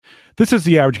This is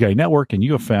the Average Guy Network, and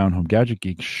you have found Home Gadget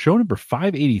Geek show number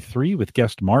 583 with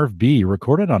guest Marv B,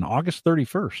 recorded on August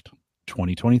 31st,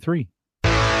 2023.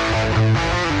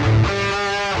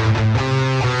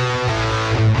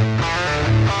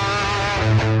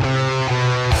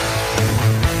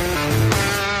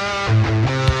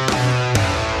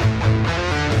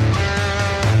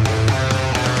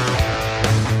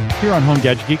 Here on Home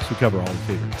Gadget Geeks, we cover all the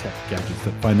favorite tech gadgets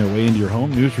that find their way into your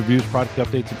home. News, reviews, product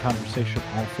updates, and conversation,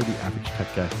 all for the average tech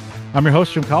guy. I'm your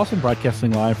host, Jim Collison, broadcasting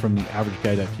live from the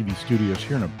AverageGuy.tv studios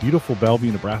here in a beautiful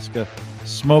Bellevue, Nebraska.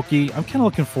 Smoky. I'm kind of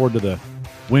looking forward to the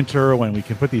winter when we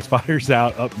can put these fires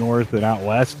out up north and out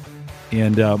west.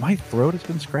 And my throat has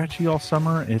been scratchy all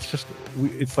summer.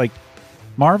 It's like,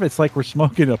 Marv, it's like we're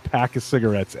smoking a pack of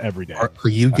cigarettes every day. Are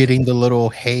you getting the little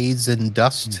haze and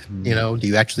dust? Mm-hmm. You know, do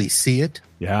you actually see it?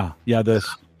 Yeah.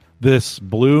 This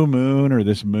blue moon or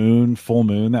this full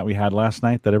moon that we had last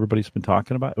night that everybody's been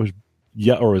talking about, it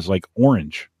was like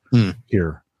orange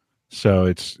here. So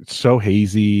it's so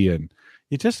hazy and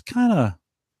it just kind of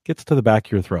gets to the back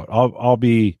of your throat. I'll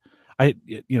be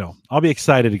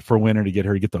excited for winter to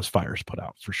get those fires put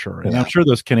out for sure. And I'm sure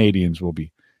those Canadians will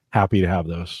be happy to have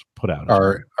those put out.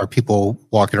 Are people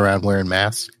walking around wearing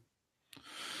masks?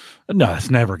 No, that's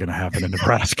never going to happen in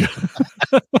Nebraska.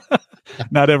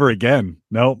 Not ever again.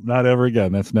 Nope, not ever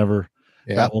again.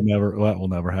 That will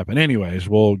never happen. Anyways,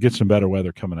 we'll get some better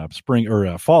weather coming up. Spring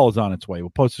or fall is on its way. We'll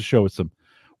post the show with some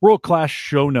world-class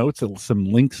show notes and some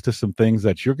links to some things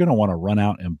that you're going to want to run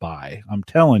out and buy. I'm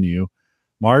telling you,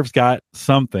 Marv's got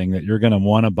something that you're going to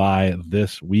want to buy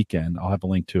this weekend. I'll have a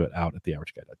link to it out at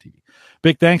theaverageguy.tv.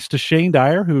 Big thanks to Shane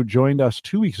Dyer, who joined us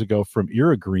 2 weeks ago from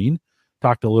Green.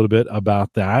 Talked a little bit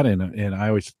about that, and I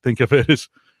always think of it as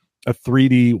a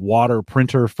 3D water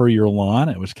printer for your lawn.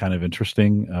 It was kind of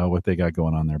interesting what they got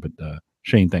going on there. But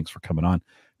Shane, thanks for coming on.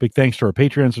 Big thanks to our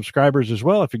Patreon subscribers as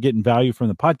well. If you're getting value from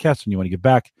the podcast and you want to give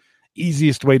back,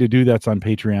 easiest way to do that's on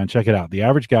Patreon. Check it out,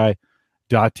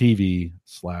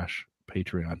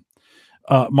 theaverageguy.tv/Patreon.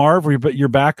 Marv, you're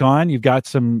back on. You've got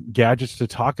some gadgets to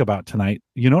talk about tonight.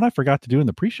 You know what I forgot to do in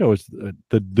the pre-show is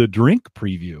the drink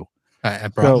preview. I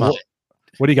brought mine.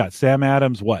 What do you got? Sam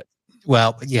Adams, what?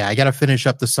 Well, yeah, I got to finish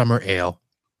up the summer ale.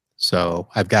 So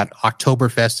I've got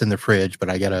Oktoberfest in the fridge, but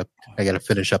I gotta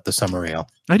finish up the summer ale.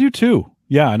 I do too.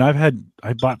 Yeah, and I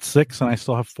bought 6 and I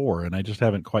still have 4, and I just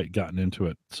haven't quite gotten into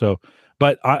it. So,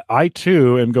 but I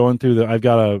too am going through I've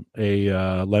got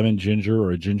a lemon ginger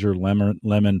or a ginger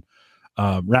lemon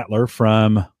rattler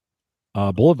from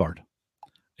Boulevard,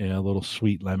 a little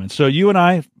sweet lemon. So you and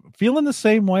I feeling the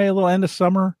same way. A little end of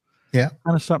summer. Yeah,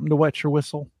 kind of something to wet your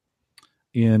whistle.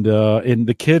 And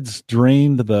the kids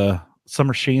drained the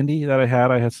summer shandy that I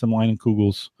had. I had some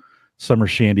Leinenkugel's summer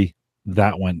shandy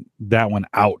that went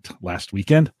out last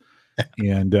weekend,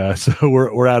 and so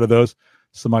we're out of those.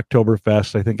 Some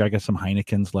Oktoberfest. I think I got some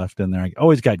Heineken's left in there. I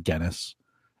always got Guinness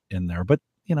in there, but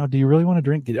do you really want to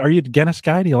drink? Are you a Guinness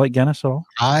guy? Do you like Guinness at all?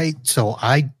 I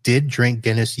did drink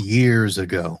Guinness years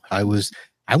ago. I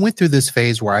went through this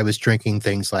phase where I was drinking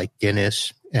things like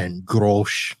Guinness and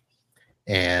Grolsch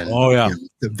and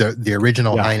the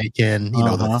original Heineken,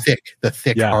 the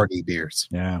thick hearty beers.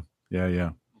 Yeah.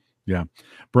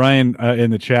 Brian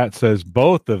in the chat says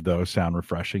both of those sound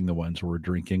refreshing, the ones we're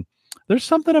drinking. There's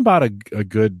something about a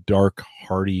good dark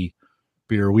hearty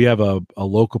beer. We have a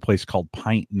local place called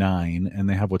Pint 9, and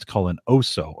they have what's called an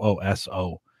OSO,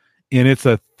 O-S-O, and it's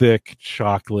a thick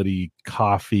chocolatey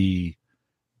coffee,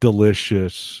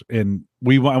 delicious. And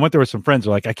I went there with some friends.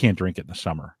 They're like, I can't drink it in the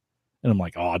summer. And I'm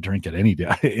like, I'll drink it any day.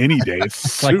 It's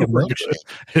super good.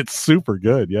 It's super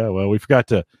good. Yeah. Well, we forgot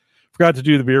to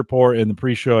do the beer pour in the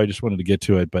pre-show. I just wanted to get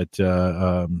to it, but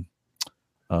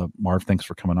Marv, thanks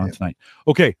for coming on tonight.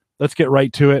 Okay, let's get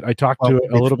right to it. I talked to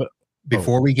it a little bit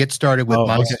before we get started with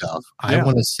my stuff. I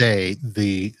want to say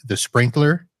the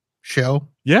sprinkler show.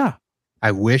 Yeah,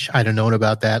 I wish I'd have known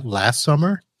about that last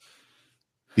summer,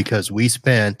 because we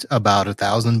spent about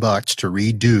 $1,000 to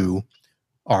redo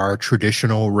our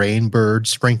traditional Rainbird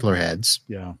sprinkler heads.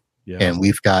 Yeah. And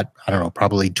we've got, I don't know,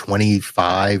 probably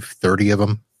 25, 30 of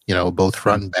them, both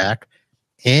front and back.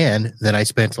 And then I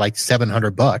spent like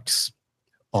 $700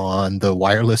 on the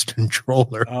wireless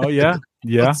controller. Oh, yeah.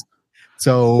 Yeah.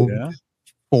 So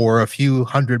for a few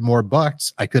hundred more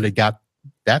bucks, I could have got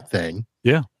that thing.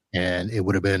 Yeah. And it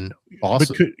would have been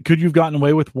awesome. But could you have gotten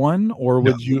away with one, or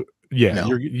would you? Yeah,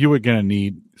 no. You were going to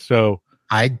need. So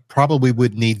I probably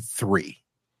would need 3.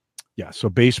 Yeah. So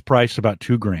base price about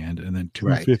 $2,000, and then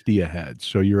 $250 a head.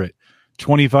 So you're at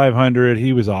 $2,500.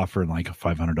 He was offering like a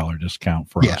 $500 discount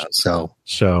for us. So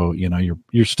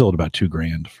you're still at about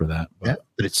 $2,000 for that. But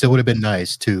it still would have been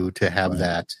nice to have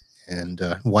that.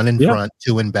 and one in front,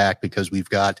 two in back, because we've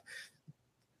got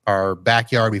our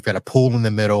backyard. We've got a pool in the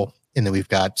middle, and then we've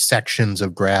got sections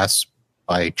of grass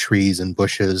by trees and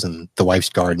bushes and the wife's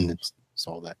garden. It's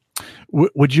all that.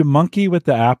 Would you monkey with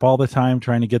the app all the time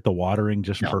trying to get the watering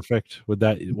just perfect? Would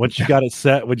that, once you got it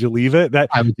set, would you leave it?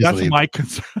 That's my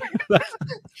concern.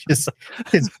 Just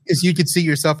because you could see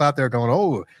yourself out there going,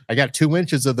 "Oh, I got 2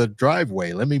 inches of the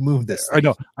driveway. Let me move this thing. I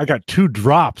know I got 2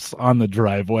 drops on the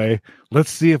driveway.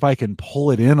 Let's see if I can pull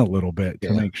it in a little bit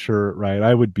to make sure." Right.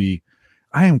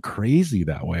 I am crazy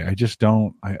that way. I just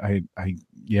don't,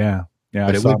 yeah.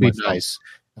 But it would be nice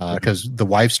because the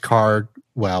wife's car,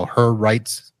 well,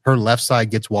 her left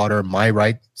side gets water. My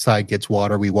right side gets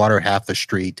water. We water half the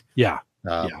street. Yeah.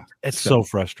 It's so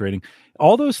frustrating.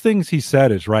 All those things he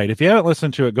said is right. If you haven't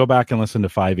listened to it, go back and listen to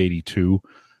 582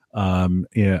 and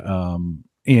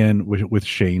with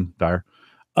Shane Dyer.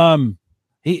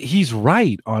 He's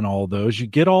right on all those. You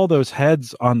get all those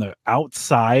heads on the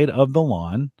outside of the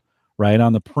lawn, right,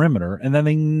 on the perimeter, and then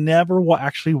they never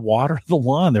actually water the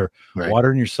lawn. They're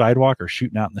watering your sidewalk or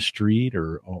shooting out in the street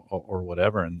or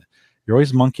whatever, and you're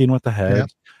always monkeying with the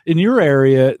heads. In your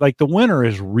area, like the winter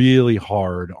is really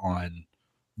hard on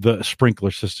the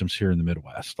sprinkler systems here in the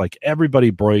Midwest. Like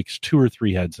everybody breaks 2 or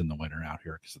 3 heads in the winter out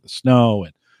here because of the snow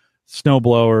and snow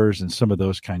blowers and some of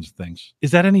those kinds of things.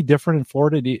 Is that any different in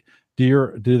Florida? Do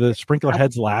the sprinkler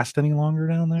heads last any longer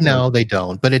down there? No, they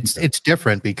don't. But it's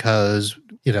different because,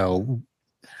 you know,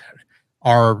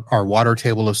 our water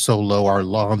table is so low, our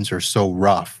lawns are so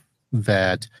rough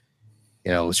that,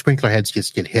 you know, sprinkler heads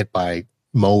just get hit by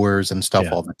mowers and stuff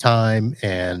all the time,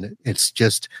 and it's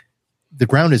just the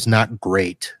ground is not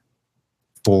great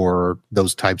for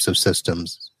those types of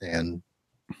systems, and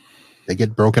they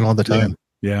get broken all the time.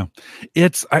 Yeah.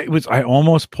 I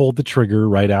almost pulled the trigger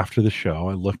right after the show.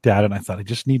 I looked at it and I thought, I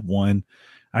just need one.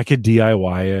 I could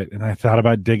DIY it. And I thought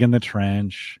about digging the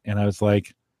trench, and I was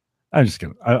like,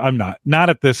 I'm not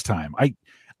at this time.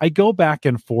 I go back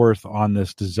and forth on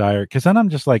this desire, because then I'm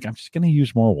just like, I'm just going to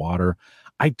use more water.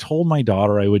 I told my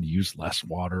daughter I would use less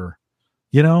water,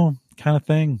 you know, kind of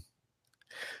thing.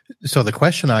 So the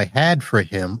question I had for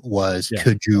him was,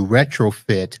 could you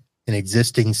retrofit an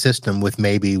existing system with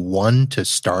maybe one to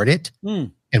start it?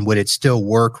 And would it still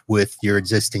work with your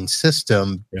existing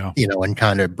system, you know, and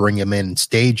kind of bring them in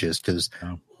stages? Because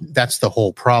that's the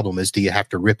whole problem is, do you have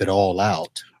to rip it all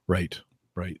out? Right.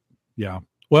 Yeah.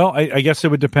 Well, I guess it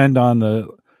would depend on the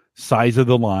size of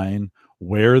the line,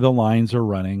 where the lines are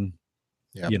running,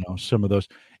 you know, some of those.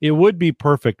 It would be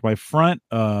perfect. My front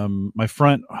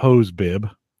hose bib,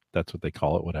 that's what they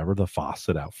call it, whatever, the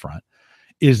faucet out front,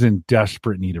 is in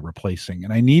desperate need of replacing.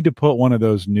 And I need to put one of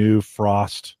those new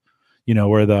frost, you know,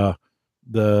 where the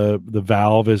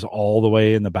valve is all the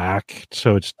way in the back,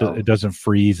 so it doesn't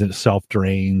freeze and it self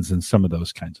drains and some of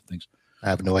those kinds of things. I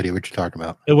have no idea what you're talking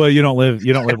about. Well, you don't live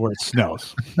where it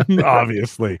snows,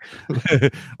 obviously.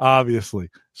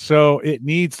 So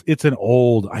it's an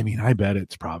old, I mean, I bet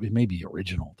it's probably maybe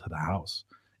original to the house.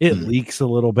 It leaks a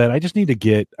little bit. I need to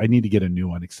get a new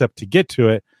one, except to get to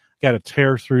it, got to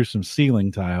tear through some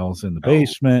ceiling tiles in the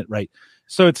basement. Right.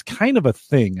 So it's kind of a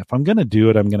thing. If I'm going to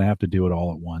do it, I'm going to have to do it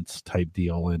all at once type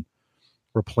deal and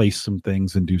replace some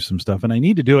things and do some stuff. And I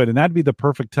need to do it. And that'd be the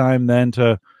perfect time then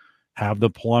to have the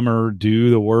plumber do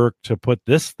the work to put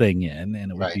this thing in, and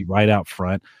it would be right out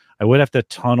front. I would have to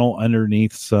tunnel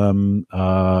underneath some,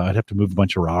 I'd have to move a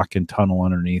bunch of rock and tunnel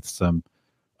underneath some,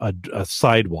 a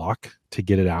sidewalk to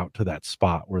get it out to that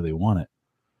spot where they want it.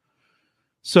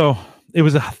 So it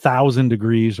was 1,000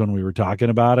 degrees when we were talking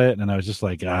about it. And I was just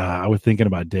like, I was thinking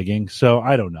about digging. So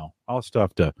I don't know. I'll still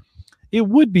have to, it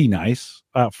would be nice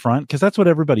up front, because that's what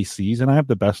everybody sees. And I have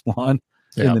the best lawn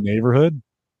in the neighborhood,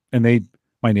 and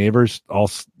my neighbors all,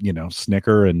 you know,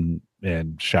 snicker and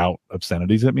shout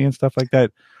obscenities at me and stuff like that,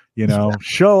 you know,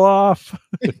 show off.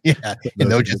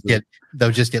 And they'll just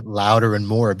get louder and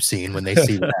more obscene when they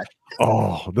see that.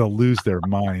 Oh, they'll lose their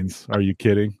minds. Are you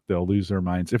kidding? They'll lose their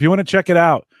minds. If you want to check it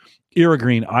out,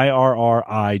 Irrigreen,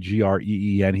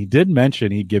 IRRIGREEN. He did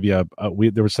mention he'd give you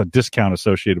there was some discount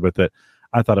associated with it.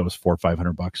 I thought it was $400 or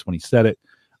 $500 when he said it.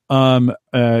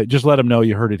 Just let him know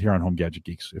you heard it here on Home Gadget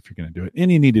Geeks if you're going to do it,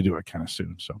 and you need to do it kind of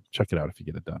soon. So check it out if you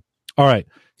get it done. All right.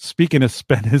 Speaking of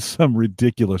spending some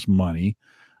ridiculous money,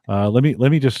 let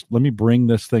me bring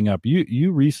this thing up.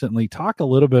 You recently talk a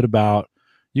little bit about,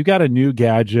 you got a new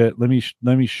gadget. Let me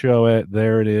show it.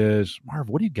 There it is. Marv,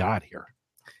 what do you got here?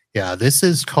 Yeah, this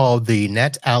is called the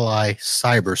NetAlly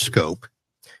Cyberscope,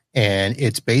 and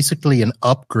it's basically an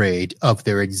upgrade of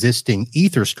their existing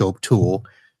Etherscope tool,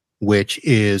 which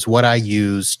is what I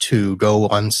use to go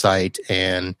on site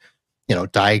and,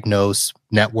 diagnose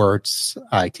networks.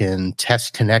 I can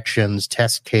test connections,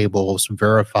 test cables,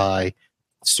 verify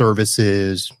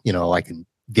services. I can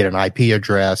get an IP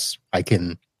address. I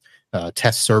can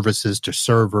test services to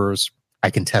servers. I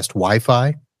can test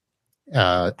Wi-Fi.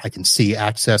 I can see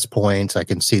access points. I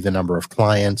can see the number of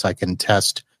clients. I can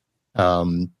test,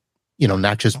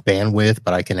 not just bandwidth,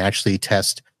 but I can actually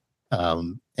test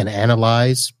and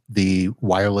analyze the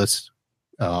wireless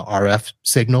RF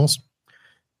signals.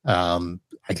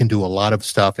 I can do a lot of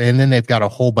stuff. And then they've got a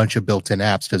whole bunch of built-in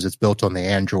apps because it's built on the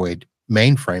Android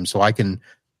mainframe. So I can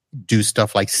do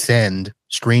stuff like send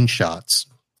screenshots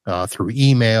through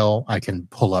email. I can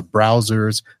pull up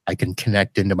browsers. I can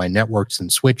connect into my networks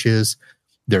and switches.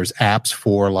 There's apps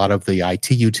for a lot of the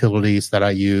IT utilities that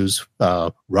I use.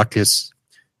 Ruckus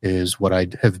is what I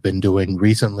have been doing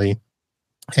recently.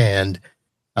 And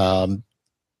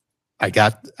I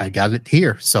got it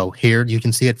here. So here you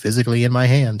can see it physically in my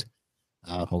hand.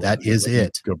 That is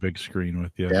it. Go big screen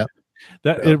with you. Yep.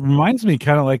 It reminds me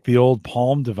kind of like the old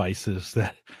Palm devices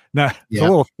that it's a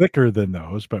little thicker than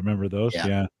those, but remember those?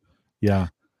 Yeah.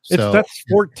 So, that's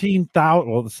 $14,000.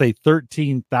 Well, let's say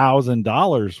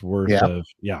 $13,000 worth of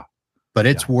But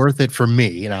it's worth it for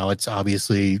me. It's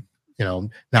obviously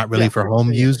not really for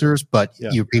home users, but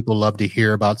you people love to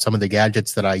hear about some of the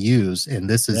gadgets that I use, and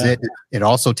this is it. It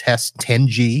also tests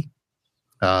 10G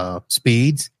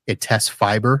speeds. It tests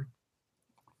fiber.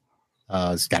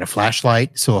 It's got a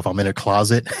flashlight, so if I'm in a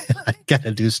closet, I got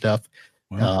to do stuff.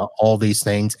 All these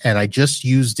things, and I just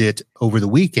used it over the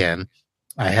weekend.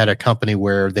 I had a company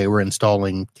where they were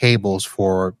installing cables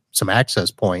for some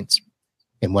access points,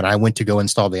 and when I went to go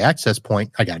install the access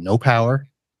point, I got no power,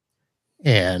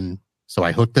 and so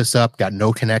I hooked this up, got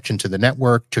no connection to the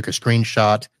network, took a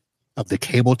screenshot of the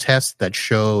cable test that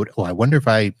showed. Oh, I wonder if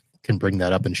I can bring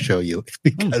that up and show you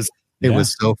because it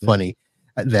was so funny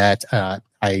that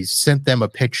I sent them a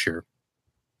picture.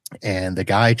 And the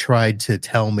guy tried to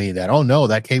tell me that, oh, no,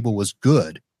 that cable was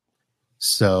good.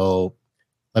 So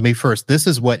this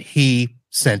is what he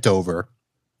sent over.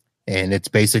 And it's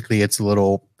basically, it's a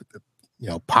little,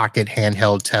 pocket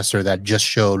handheld tester that just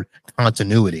showed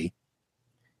continuity.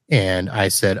 And I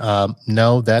said,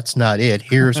 no, that's not it.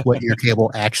 Here's what your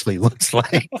cable actually looks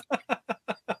like.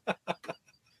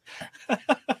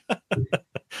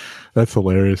 That's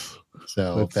hilarious.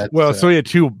 So so he had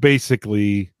two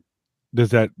basically.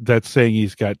 Does that's saying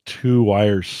he's got two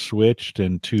wires switched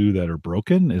and two that are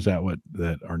broken? Is that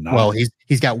that are not? Well,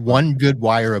 he's got one good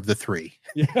wire of the three.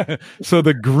 Yeah. So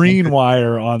the green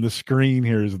wire on the screen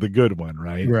here is the good one,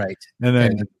 right? Right. And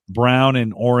then brown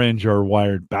and orange are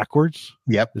wired backwards.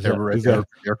 Yep.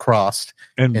 They're crossed.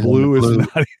 And blue is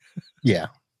not. Yeah.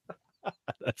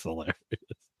 That's hilarious.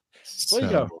 Well, you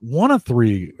got one of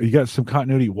three. You got some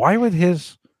continuity. Why would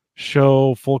his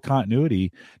show full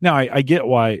continuity? Now I get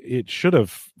why it should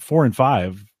have 4 and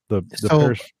 5.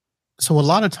 So a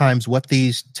lot of times what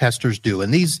these testers do,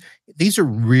 and these are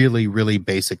really, really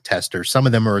basic testers. Some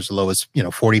of them are as low as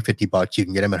 $40-$50. You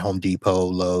can get them at Home Depot,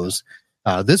 Lowe's.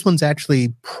 This one's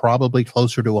actually probably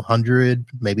closer to $100,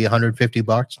 maybe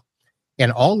 $150.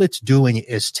 And all it's doing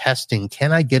is testing,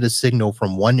 can I get a signal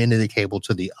from one end of the cable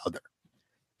to the other?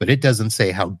 But it doesn't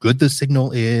say how good the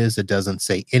signal is. It doesn't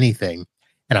say anything.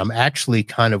 And I'm actually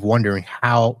kind of wondering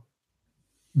how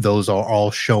those are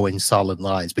all showing solid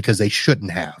lines because they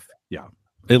shouldn't have. Yeah.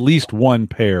 At least one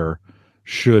pair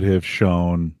should have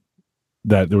shown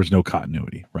that there was no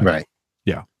continuity. Right.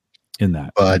 Yeah. In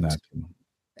that.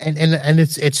 And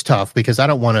it's tough because I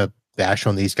don't want to bash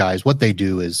on these guys. What they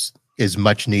do is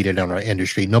much needed on our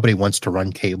industry. Nobody wants to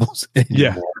run cables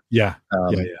anymore. Yeah.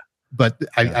 But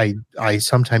I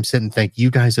sometimes sit and think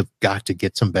you guys have got to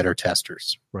get some better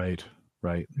testers. Right.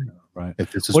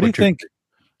 If this is what do you think?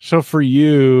 So for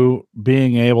you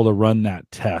being able to run that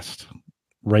test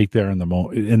right there in the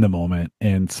moment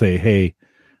and say, hey,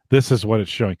 this is what it's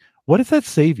showing. What does that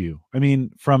save you? I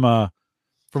mean, from a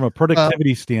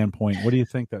productivity standpoint, what do you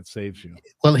think that saves you?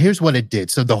 Well, here's what it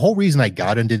did. So the whole reason I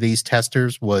got into these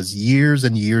testers was years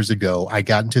and years ago, I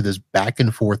got into this back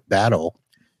and forth battle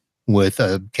with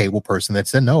a cable person that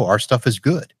said, no, our stuff is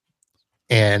good.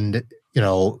 And,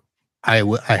 I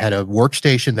had a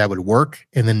workstation that would work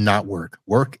and then not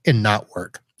work and not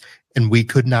work. And we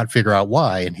could not figure out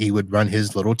why. And he would run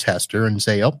his little tester and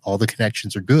say, oh, all the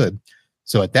connections are good.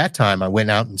 So at that time, I went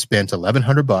out and spent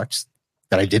 $1,100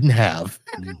 that I didn't have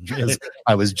because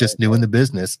I was just new in the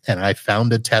business. And I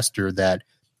found a tester that,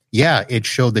 it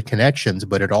showed the connections,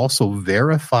 but it also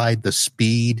verified the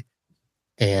speed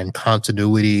and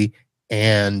continuity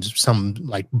and some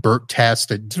like BERT test.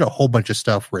 It did a whole bunch of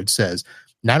stuff where it says,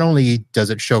 not only does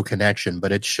it show connection,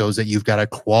 but it shows that you've got a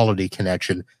quality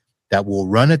connection that will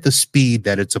run at the speed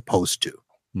that it's supposed to.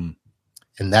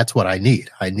 And that's what I need.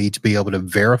 I need to be able to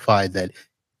verify that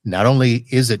not only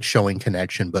is it showing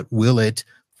connection, but will it,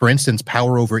 for instance,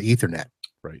 power over Ethernet?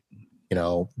 Right.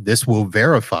 This will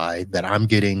verify that I'm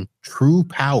getting true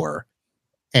power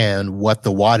and what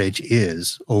the wattage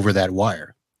is over that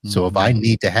wire. So if I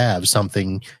need to have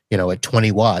something, at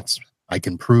 20 watts, I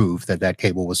can prove that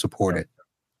cable was supported.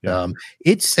 Yeah.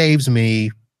 It saves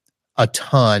me a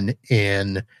ton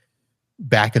in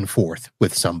back and forth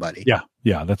with somebody.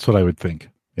 Yeah, that's what I would think.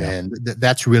 Yeah. And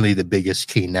that's really the biggest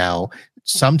key. Now,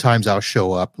 sometimes I'll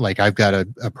show up, like I've got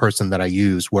a person that I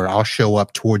use where I'll show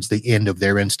up towards the end of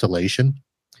their installation,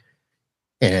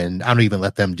 and I don't even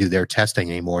let them do their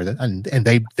testing anymore. And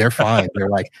they're fine. They're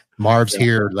like, Marv's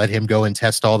here, let him go and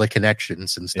test all the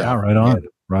connections and stuff. Yeah, right on.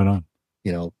 Right on.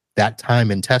 That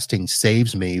time in testing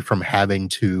saves me from having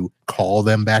to call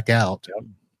them back out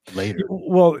later.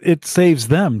 Well, it saves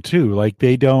them too. Like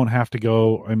they don't have to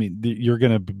go. I mean, you're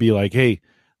going to be like, hey,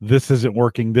 this isn't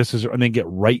working. And then get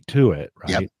right to it. Right.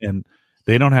 Yep. And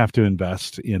they don't have to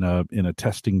invest in a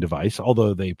testing device,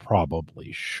 although they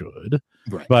probably should.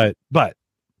 Right.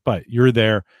 But you're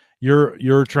there.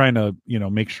 You're trying to,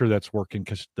 make sure that's working,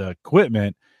 because the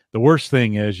equipment, the worst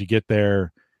thing is you get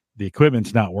there, the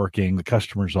equipment's not working. The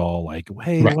customer's all like,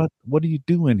 hey, right. what are you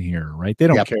doing here? Right. They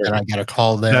don't care. And I got to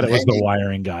call them. That it was the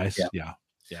wiring guys.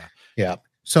 Yeah.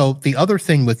 So the other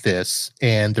thing with this,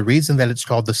 and the reason that it's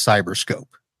called the Cyberscope,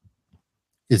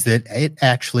 is that it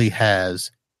actually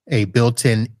has a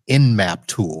built-in in-map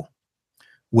tool,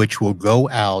 which will go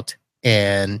out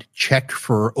and check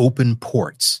for open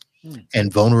ports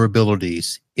and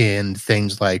vulnerabilities in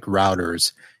things like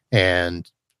routers and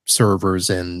servers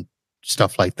and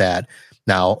stuff like that.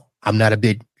 Now, I'm not a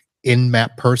big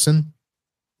in-map person,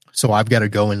 so I've got to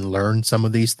go and learn some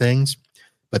of these things,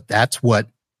 but that's what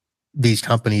these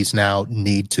companies now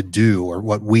need to do, or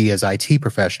what we as IT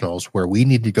professionals, where we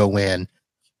need to go in,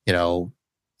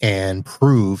 and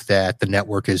prove that the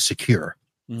network is secure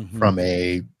from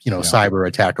a, cyber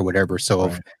attack or whatever. So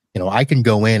if, I can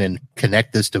go in and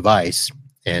connect this device,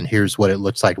 and here's what it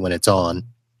looks like when it's on,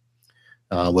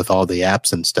 with all the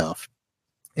apps and stuff.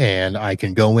 And I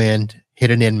can go in,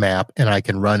 hit an in-map, and I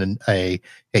can run hey,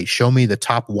 show me the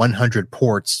top 100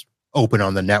 ports open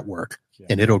on the network.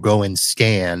 And it'll go and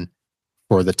scan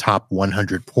for the top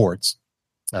 100 ports.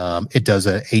 It does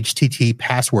a HTTP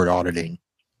password auditing.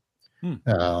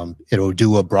 It'll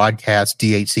do a broadcast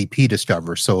DHCP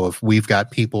discover. So if we've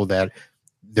got people that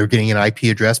they're getting an IP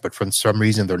address, but for some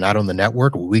reason they're not on the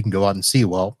network, we can go out and see,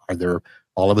 well, are there,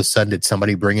 all of a sudden, did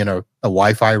somebody bring in a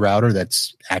Wi-Fi router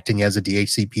that's acting as a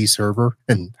DHCP server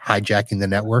and hijacking the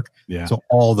network? Yeah. So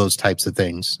all those types of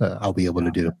things I'll be able to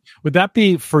do. Would that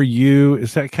be for you?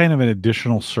 Is that kind of an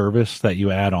additional service that you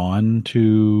add on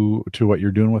to what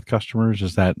you're doing with customers?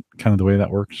 Is that kind of the way that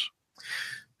works?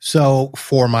 So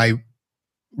for my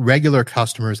regular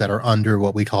customers that are under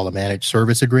what we call a managed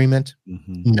service agreement,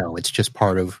 no, it's just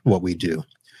part of what we do.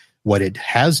 What it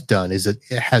has done is it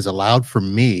has allowed for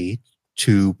me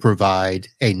to provide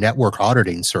a network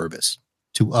auditing service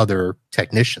to other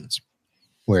technicians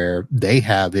where they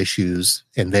have issues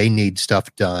and they need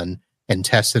stuff done and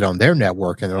tested on their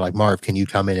network. And they're like, Marv, can you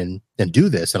come in and do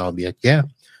this? And I'll be like, yeah,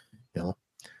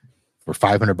 for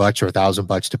 $500 or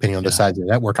 $1,000, depending on the size of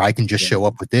the network, I can just show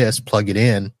up with this, plug it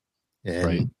in,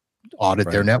 and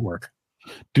audit their network.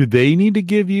 Do they need to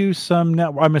give you some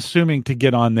network? I'm assuming to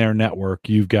get on their network,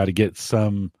 you've got to get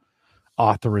some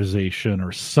authorization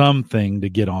or something to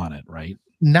get on it, right?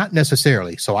 Not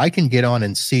necessarily. So I can get on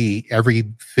and see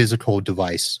every physical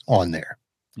device on there.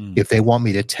 If they want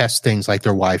me to test things like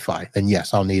their Wi-Fi, then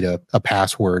yes, I'll need a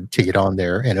password to get on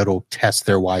there, and it'll test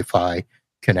their Wi-Fi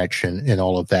connection and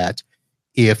all of that.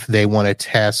 If they want to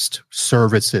test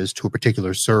services to a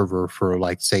particular server for,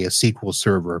 like, say, a SQL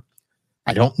server,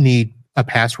 I don't need a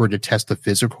password to test the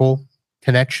physical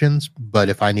connections, but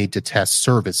if I need to test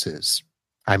services,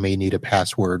 I may need a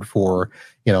password for,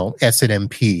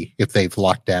 SNMP if they've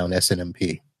locked down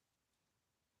SNMP.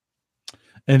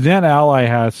 And NetAlly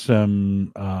has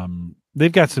some,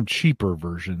 they've got some cheaper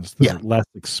versions that are less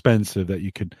expensive, that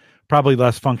you could probably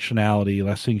less functionality,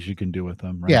 less things you can do with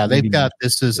them. Right? Yeah, they've got,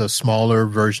 this is a smaller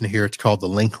version here. It's called the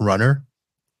Link Runner.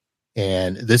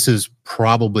 And this is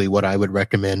probably what I would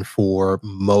recommend for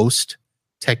most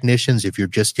technicians if you're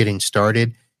just getting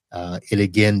started. It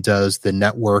again does the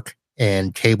network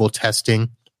and cable testing.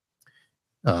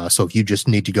 So if you just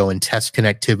need to go and test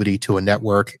connectivity to a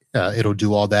network, it'll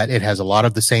do all that. It has a lot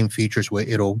of the same features where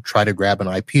it'll try to grab an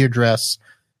IP address,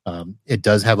 It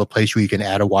does have a place where you can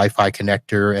add a Wi-Fi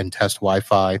connector and test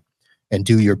Wi-Fi and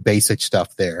do your basic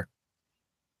stuff there.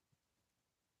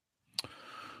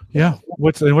 Yeah.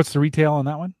 What's the retail on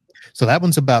that one? So that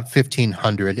one's about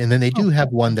 $1,500, and then they do have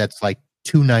one that's like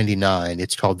 $299.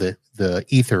 It's called the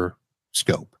Ether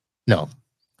Scope. No,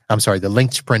 I'm sorry, the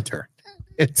Link Sprinter.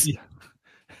 It's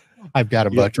I've got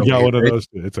a bunch. Yeah, one of those.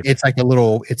 It's like a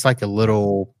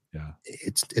little. Yeah.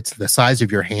 It's the size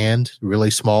of your hand,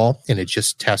 really small, and it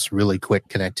just tests really quick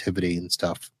connectivity and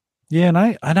stuff. Yeah, and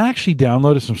I actually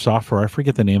downloaded some software. I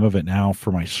forget the name of it now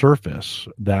for my Surface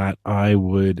that I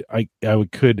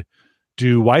could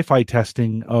do Wi-Fi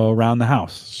testing around the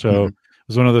house. So it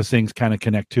was one of those things, kind of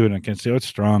connect to it, and I can say, oh, it's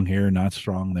strong here, not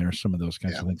strong there, some of those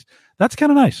kinds of things. That's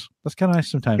kind of nice. That's kind of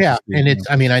nice sometimes. Yeah, and it's,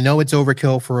 I mean, I know it's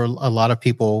overkill for a lot of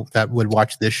people that would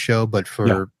watch this show, but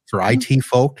for IT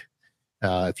folk,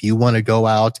 if you want to go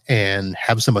out and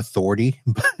have some authority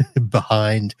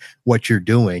behind what you're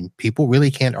doing, people really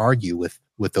can't argue with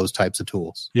those types of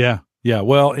tools. Yeah. Yeah.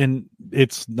 Well, and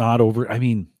it's not over. I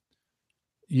mean,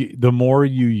 the more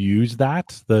you use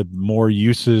that, the more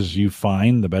uses you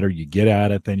find, the better you get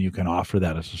at it. Then you can offer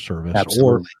that as a service.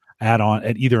 Absolutely. Or add on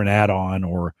at either an add-on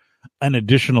or an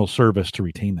additional service to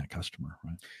retain that customer.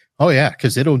 Right. Oh yeah,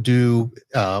 because it'll do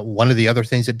one of the other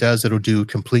things it does. It'll do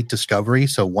complete discovery.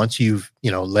 So once you've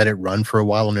let it run for a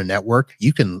while on the network,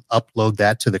 you can upload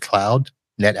that to the cloud.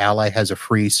 NetAlly has a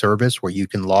free service where you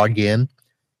can log in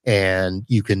and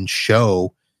you can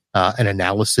show an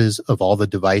analysis of all the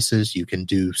devices. You can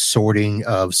do sorting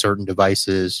of certain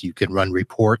devices. You can run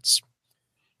reports.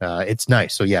 It's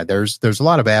nice. So yeah, there's a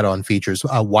lot of add-on features.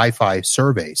 Wi-Fi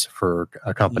surveys for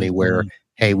a company where,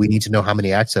 hey, we need to know how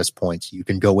many access points. You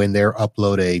can go in there,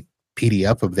 upload a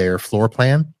PDF of their floor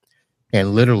plan,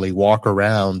 and literally walk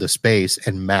around the space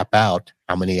and map out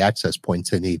how many access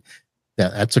points they need.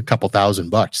 That's a couple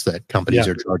 $1,000 that companies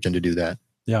are charging to do that.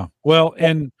 Yeah. Well,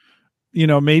 and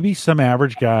maybe some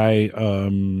average guy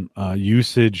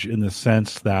usage in the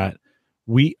sense that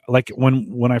we like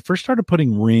when I first started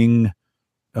putting Ring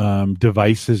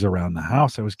devices around the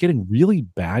house, I was getting really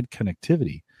bad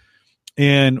connectivity.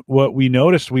 And what we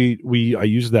noticed, I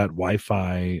used that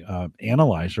Wi-Fi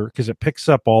analyzer because it picks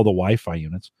up all the Wi-Fi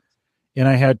units, and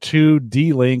I had two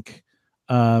D-Link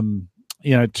cameras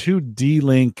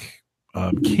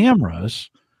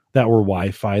that were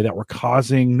Wi-Fi that were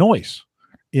causing noise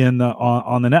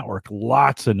on the network,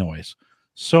 lots of noise,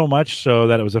 so much so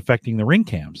that it was affecting the Ring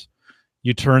cams.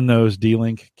 You turn those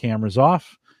D-Link cameras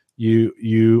off,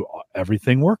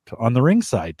 everything worked on the Ring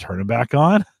side. Turn them back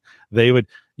on, they'd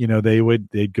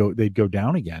go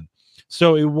down again.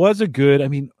 So it was a good, I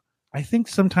mean, I think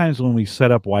sometimes when we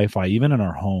set up Wi-Fi, even in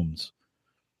our homes,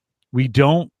 we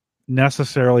don't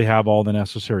necessarily have all the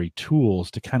necessary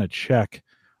tools to kind of check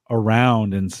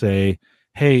around and say,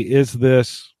 hey, is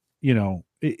this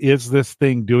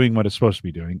thing doing what it's supposed to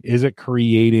be doing? Is it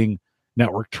creating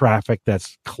network traffic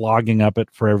that's clogging it up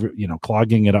for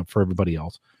everybody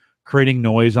else, creating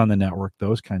noise on the network,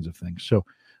 those kinds of things. So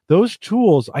those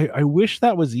tools, I wish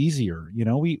that was easier.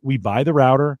 We buy the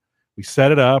router, we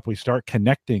set it up, we start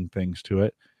connecting things to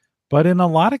it. But in a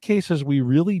lot of cases, we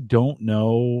really don't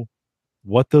know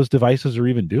what those devices are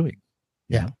even doing.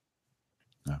 Yeah.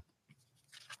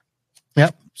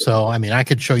 Yep. So, I mean, I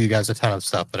could show you guys a ton of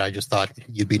stuff, but I just thought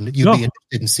you'd be interested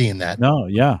in seeing that. No.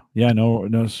 Yeah.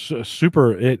 No.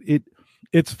 Super.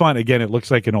 It's fun. Again, it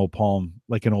looks like an old Palm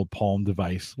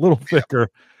device, a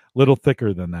little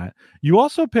thicker than that. You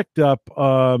also picked up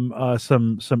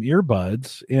some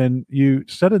earbuds, and you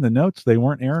said in the notes they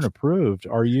weren't Aaron approved.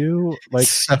 Are you like,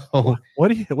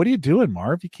 what are you doing,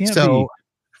 Marv? You can't be.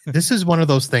 This is one of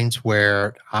those things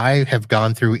where I have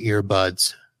gone through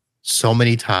earbuds so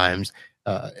many times.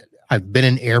 I've been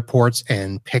in airports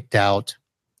and picked out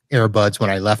earbuds when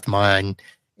I left mine.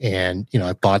 And,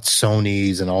 I bought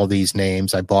Sony's and all these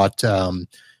names. I bought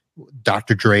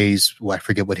Dr. Dre's, I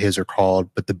forget what his are called,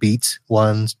 but the Beats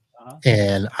ones. Uh-huh.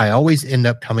 And I always end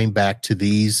up coming back to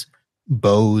these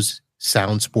Bose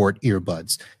SoundSport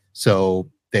earbuds. So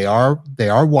they are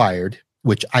wired,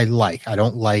 which I like. I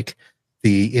don't like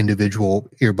the individual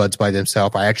earbuds by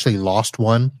themselves. I actually lost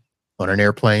one on an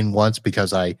airplane once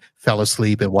because I fell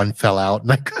asleep and one fell out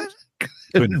and I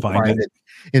couldn't find it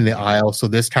in the aisle. So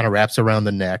this kind of wraps around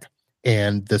the neck,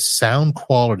 and the sound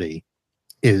quality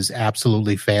is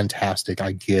absolutely fantastic.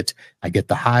 I get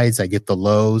the highs, I get the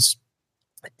lows.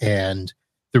 And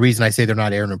the reason I say they're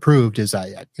not Aaron approved is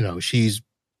she's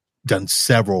done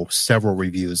several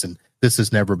reviews, and this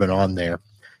has never been on there.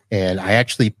 And I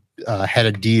actually had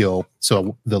a deal.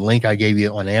 So the link I gave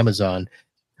you on Amazon,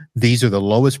 these are the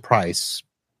lowest price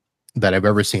that I've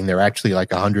ever seen. They're actually like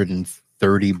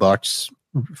 $130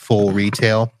 full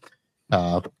retail.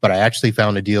 But I actually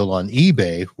found a deal on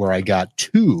eBay where I got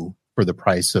 2 for the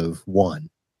price of 1.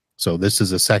 So this is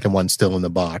the second one still in the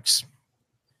box.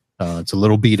 It's a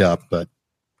little beat up, but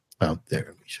there, let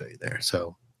me show you there.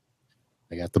 So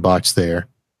I got the box there.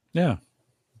 Yeah.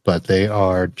 But they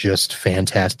are just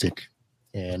fantastic,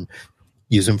 and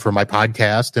use them for my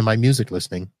podcast and my music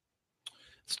listening.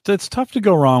 It's tough to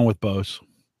go wrong with Bose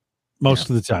most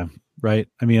of the time, right?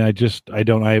 I mean, I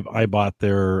bought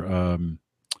their,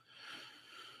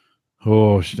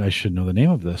 I should know the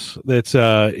name of this. It's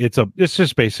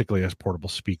just basically a portable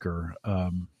speaker.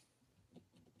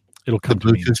 It'll come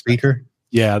to me. Bluetooth speaker?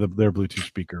 Yeah, their Bluetooth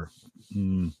speaker.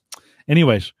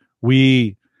 Anyways,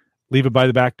 we leave it by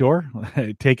the back door,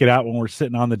 take it out when we're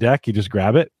sitting on the deck. You just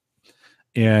grab it,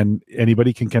 and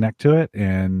anybody can connect to it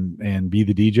and be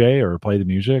the DJ or play the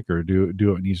music or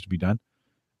do what needs to be done.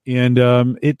 And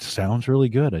it sounds really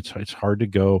good. It's hard to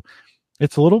go.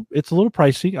 It's a little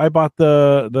pricey. I bought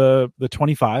the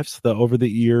 25s, the over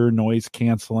the ear noise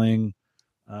canceling.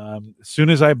 As soon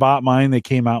as I bought mine, they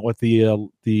came out with the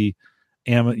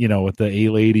with the A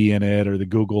Lady in it or the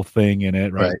Google thing in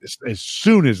it, right? As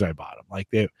soon as I bought them, like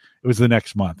it was the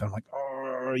next month. I'm like,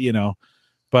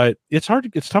 but it's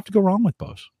tough to go wrong with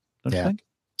Bose. Don't you think?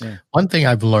 Yeah. One thing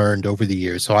I've learned over the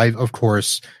years, so I, of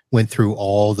course, went through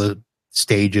all the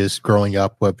stages growing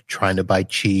up with trying to buy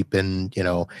cheap and,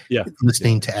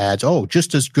 listening to ads. Oh,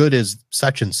 just as good as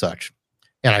such and such.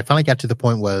 And I finally got to the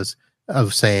point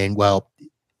of saying, well,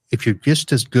 if you're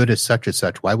just as good as such and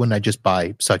such, why wouldn't I just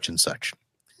buy such and such?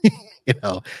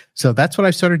 So that's what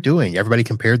I started doing. Everybody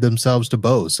compared themselves to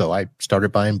Bose, so I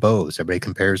started buying Bose. Everybody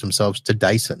compares themselves to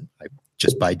Dyson. I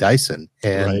just buy Dyson.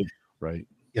 And, right.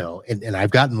 And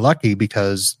I've gotten lucky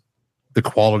because the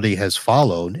quality has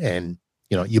followed, and,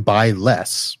 you buy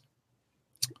less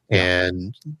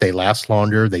and they last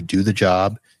longer. They do the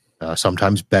job,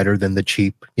 sometimes better than the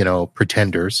cheap,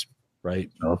 pretenders. Right.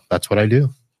 So that's what I do.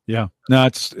 Yeah. No,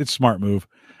 it's smart move.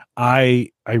 I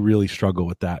really struggle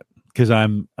with that because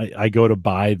I go to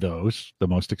buy those, the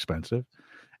most expensive,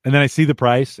 and then I see the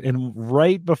price, and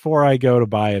right before I go to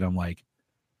buy it, I'm like,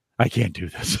 I can't do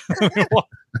this.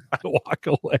 I walk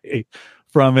away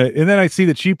from it, and then I see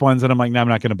the cheap ones, and I'm like, no, I'm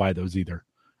not going to buy those either.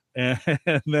 And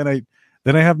then I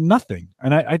have nothing.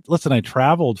 And I listen. I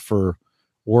traveled for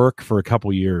work for a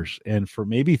couple years, and for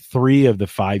maybe 3 of the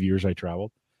 5 years I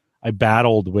traveled, I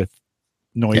battled with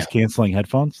noise canceling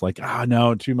headphones. Like,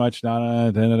 no, too much.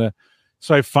 No.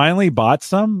 So I finally bought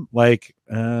some. Like,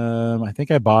 I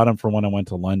think I bought them for when I went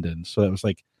to London. So that was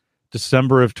like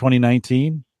December of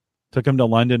 2019. Took them to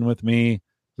London with me. It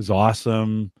was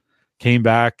awesome. Came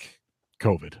back,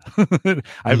 COVID.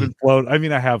 I haven't flown. I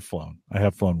mean, I have flown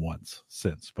once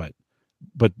since, but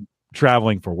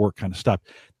traveling for work kind of stuff.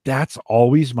 That's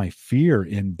always my fear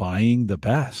in buying the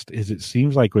best. Is it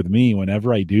seems like with me,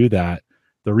 whenever I do that,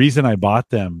 the reason I bought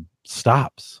them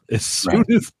stops as soon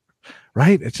as,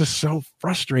 right? It's just so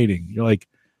frustrating. You're like,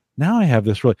 now I have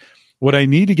this really, what I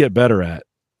need to get better at,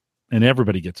 and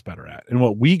everybody gets better at, and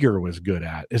what Uyghur was good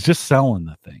at is just selling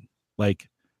the thing. Like,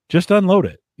 just unload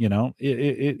it.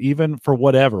 It even for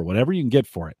whatever you can get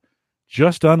for it,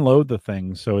 just unload the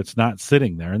thing so it's not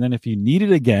sitting there. And then if you need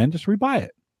it again, just rebuy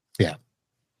it. Yeah.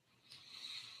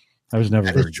 I was never.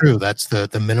 That is true. That's the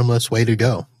minimalist way to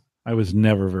go. I was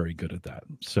never very good at that.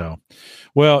 So,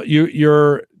 well,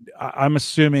 I'm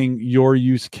assuming your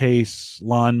use case,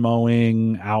 lawn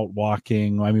mowing, out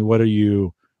walking. I mean, where do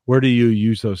you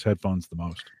use those headphones the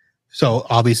most? So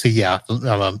obviously, out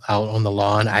on the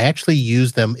lawn. I actually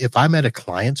use them if I'm at a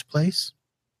client's place.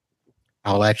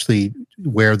 I'll actually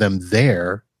wear them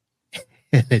there,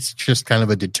 and it's just kind of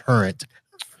a deterrent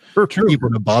for people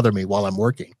to bother me while I'm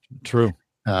working. True.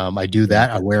 I do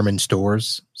that. I wear them in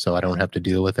stores, so I don't have to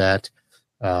deal with that.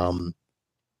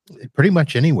 Pretty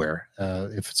much anywhere,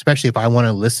 especially if I want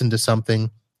to listen to something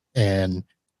and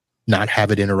not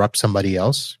have it interrupt somebody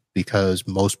else, because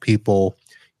most people,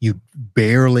 you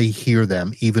barely hear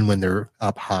them even when they're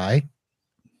up high.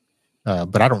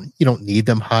 But you don't need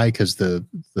them high because the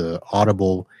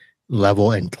audible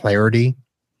level and clarity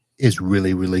is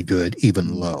really, really good,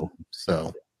 even low.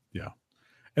 So, yeah.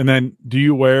 And then do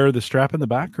you wear the strap in the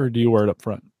back or do you wear it up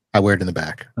front? I wear it in the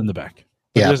back. In the back.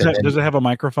 Yeah. Does it have a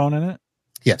microphone in it?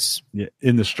 Yes. Yeah.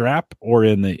 In the strap or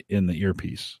in the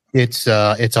earpiece? It's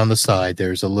on the side.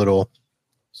 There's a little,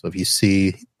 so if you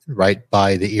see right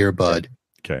by the earbud,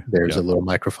 there's a little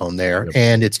microphone there,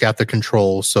 and it's got the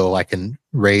controls, so I can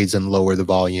raise and lower the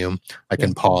volume. I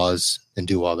can pause and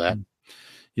do all that.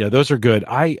 Yeah, those are good.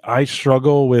 I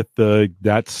struggle with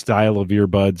that style of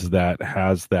earbuds that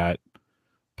has that,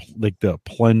 like the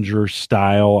plunger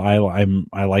style. I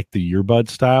like the earbud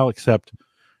style, except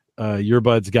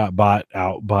earbuds got bought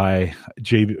out by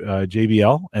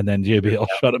JBL, and then JBL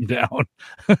shut them down.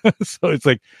 So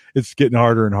it's getting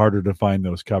harder and harder to find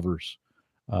those covers.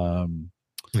 Brian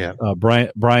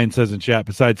says in chat,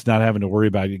 besides not having to worry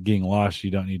about it getting lost, you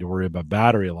don't need to worry about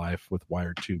battery life with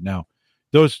wired tube. Now,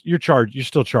 those you're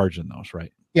still charging those,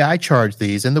 right? Yeah, I charge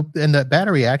these, and the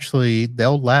battery actually,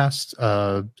 they'll last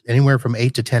anywhere from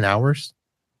 8 to 10 hours.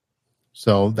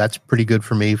 So that's pretty good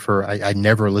for me. I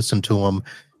never listen to them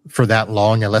for that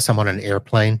long unless I'm on an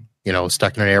airplane,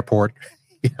 stuck in an airport,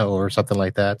 or something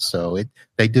like that. So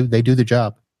they do the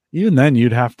job. Even then,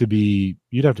 you'd have to be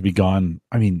gone.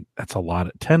 I mean, that's a lot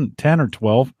of 10 or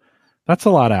 12. That's a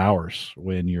lot of hours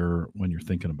when you're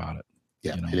thinking about it.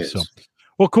 Yeah, it is. So,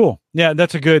 well, cool. Yeah,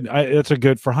 that's a good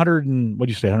for 100 and what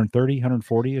do you say, 130,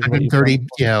 140? 130,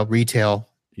 yeah, retail.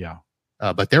 Yeah.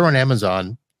 But they're on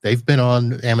Amazon. They've been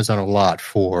on Amazon a lot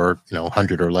for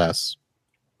 100 or less.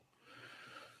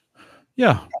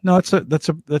 Yeah, no, that's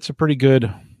a pretty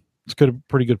good. It's a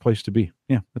pretty good place to be.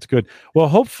 Yeah, that's good. Well,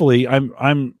 hopefully,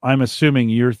 I'm assuming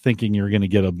you're thinking you're going to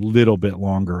get a little bit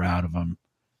longer out of them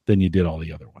than you did all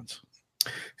the other ones.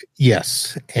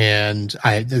 Yes, and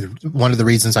one of the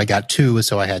reasons I got two is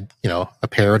so I had a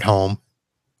pair at home,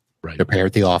 right? A pair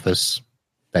at the office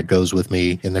that goes with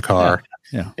me in the car.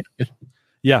 Yeah.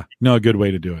 Yeah. No, a good way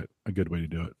to do it.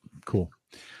 Cool.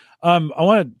 I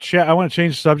want to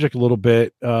change the subject a little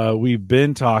bit. We've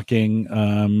been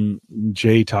talking.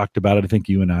 Jay talked about it. I think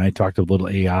you and I talked a little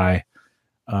AI.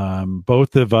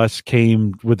 Both of us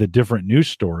came with a different news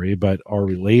story, but are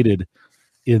related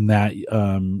in that.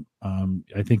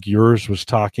 I think yours was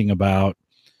talking about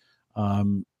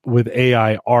with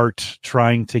AI art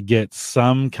trying to get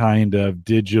some kind of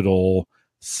digital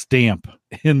stamp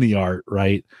in the art,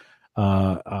 right?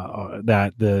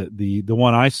 That the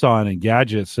one I saw in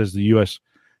Engadget says the U.S.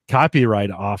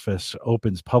 Copyright Office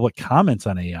opens public comments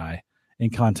on AI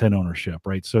and content ownership,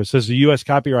 right? So it says the U.S.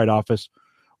 Copyright Office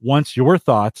wants your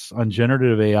thoughts on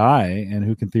generative AI and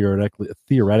who can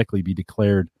theoretically be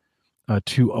declared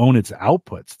to own its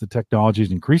outputs. The technology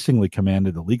has increasingly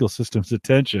commanded the legal system's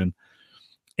attention.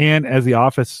 And as the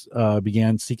office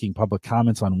began seeking public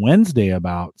comments on Wednesday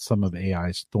about some of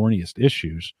AI's thorniest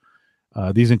issues,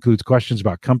 these includes questions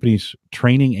about companies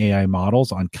training AI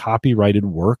models on copyrighted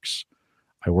works.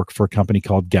 I work for a company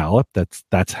called Gallup.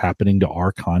 That's happening to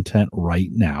our content right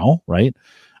now, right?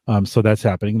 So that's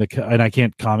happening. And I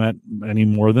can't comment any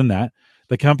more than that.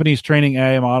 The company's training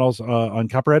AI models on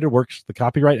copyrighted works, the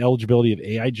copyright eligibility of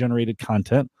AI-generated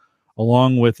content,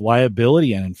 along with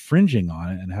liability and infringing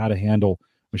on it, and how to handle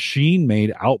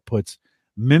machine-made outputs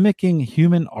mimicking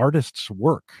human artists'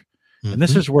 work. Mm-hmm. And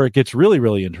this is where it gets really,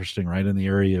 really interesting, right? In the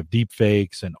area of deep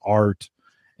fakes and art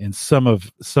and some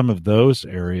of those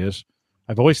areas.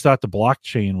 I've always thought the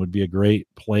blockchain would be a great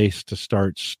place to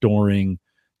start storing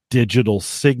digital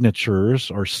signatures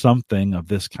or something of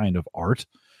this kind of art,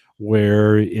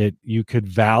 where you could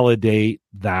validate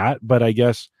that. But I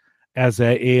guess as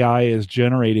AI is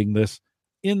generating this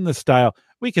in the style,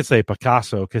 we could say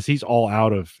Picasso, because he's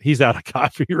out of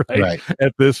copyright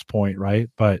at this point, right?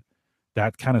 But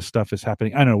that kind of stuff is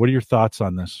happening. I don't know. What are your thoughts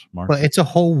on this, Mark? Well, it's a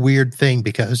whole weird thing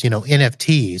because,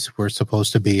 NFTs were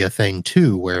supposed to be a thing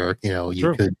too, where,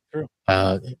 you could,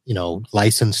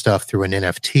 license stuff through an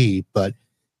NFT. But,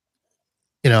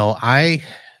 I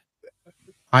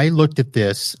looked at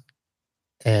this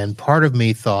and part of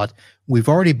me thought we've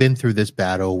already been through this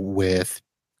battle with,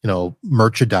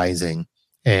 merchandising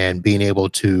and being able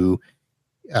to,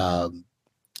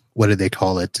 what do they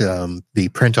call it? The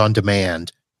print on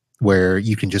demand, where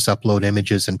you can just upload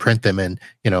images and print them. And,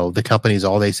 the companies,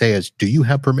 all they say is, do you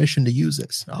have permission to use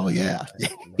this? Oh yeah.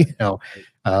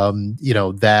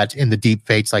 That in the deep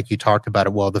fakes, like you talked about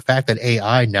it. Well, the fact that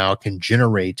AI now can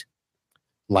generate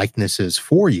likenesses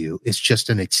for you is just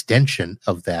an extension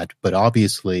of that. But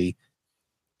obviously,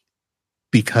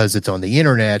 because it's on the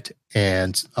internet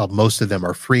and most of them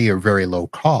are free or very low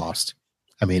cost,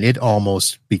 I mean, it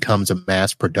almost becomes a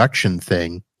mass production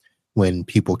thing when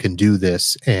people can do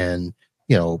this. And,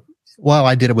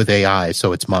 I did it with AI,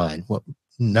 so it's mine. Well,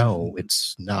 no,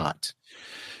 it's not.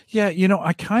 Yeah,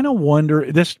 I kind of wonder.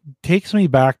 This takes me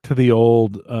back to the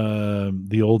old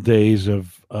days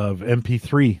of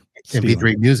MP3.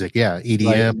 MP3 music, yeah, EDM,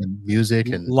 right? And music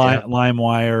and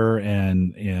LimeWire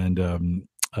and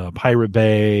Pirate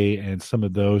Bay and some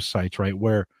of those sites, right?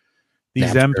 Where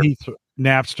these Napster.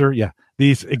 Napster, yeah,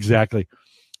 these exactly,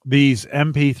 these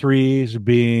MP3s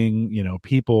being,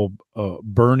 people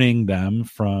burning them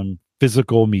from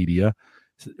physical media,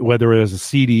 whether it was a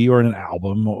CD or an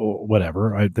album or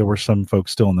whatever. There were some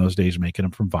folks still in those days making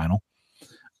them from vinyl.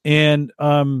 And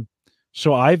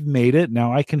so I've made it.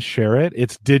 Now I can share it.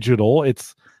 It's digital.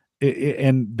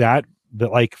 And that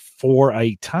like for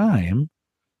a time,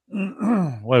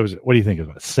 what was it? What do you think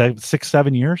about it?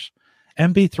 6-7 years?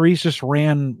 MP3s just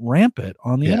ran rampant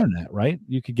on the internet, right?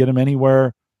 You could get them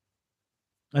anywhere.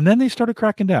 And then they started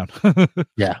cracking down.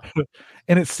 Yeah.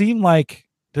 And it seemed like,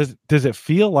 does it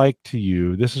feel like to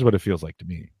you, this is what it feels like to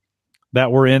me,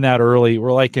 that we're in that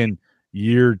we're like in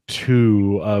year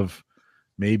 2 of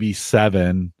maybe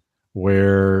 7,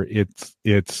 where it's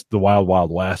the wild,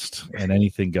 wild west and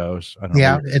anything goes.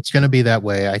 It's going to be that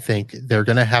way. I think they're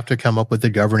going to have to come up with a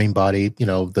governing body.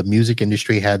 The music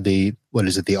industry had the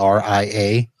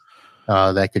RIA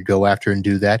that could go after and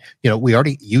do that. We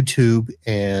already, YouTube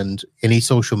and any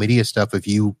social media stuff, if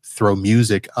you throw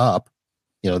music up,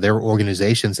 there are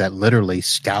organizations that literally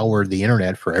scour the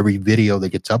internet for every video that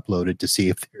gets uploaded to see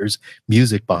if there's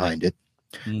music behind it.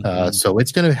 Mm-hmm. So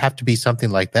it's going to have to be something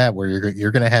like that, where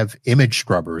you're going to have image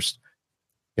scrubbers,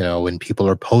 when people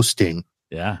are posting,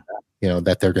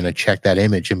 that they're going to check that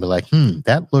image and be like,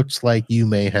 that looks like you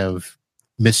may have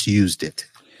misused it.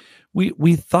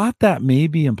 We thought that may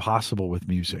be impossible with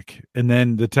music, and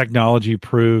then the technology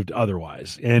proved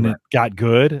otherwise, and It got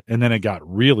good, and then it got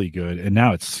really good, and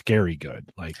now it's scary good.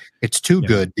 Like, it's too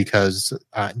good, because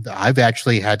I've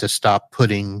actually had to stop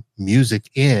putting music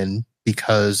in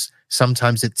because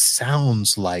sometimes it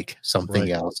sounds like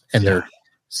something else, and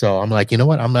so I'm like, you know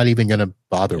what? I'm not even going to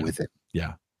bother with it.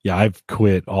 Yeah. I've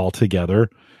quit altogether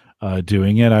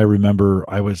doing it. I remember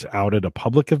I was out at a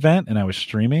public event and I was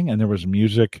streaming, and there was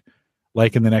music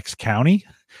like in the next county,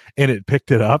 and it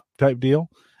picked it up type deal.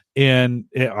 And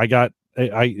it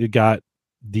got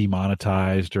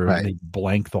demonetized, or they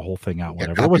blanked the whole thing out,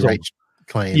 whatever. It was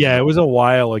it was a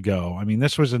while ago. I mean,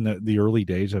 this was in the early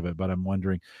days of it, but I'm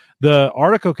wondering. The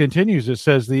article continues. It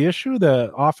says the issue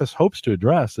the office hopes to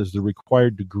address is the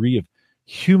required degree of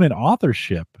human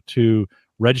authorship to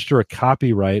register a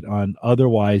copyright on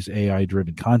otherwise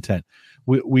AI-driven content.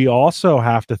 We also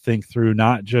have to think through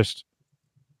not just,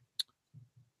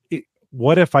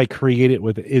 what if I create it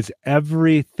is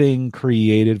everything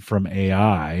created from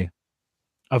AI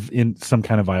in some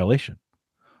kind of violation?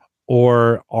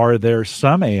 Or are there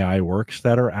some AI works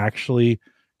that are actually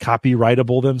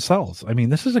copyrightable themselves? I mean,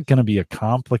 this isn't going to be a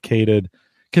complicated,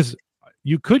 because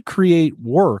you could create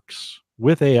works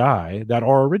with AI that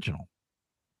are original.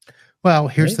 Well,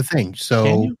 here's the thing.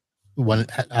 So when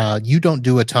you don't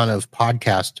do a ton of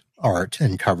podcast art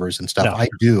and covers and stuff, I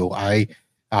do.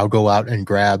 I'll go out and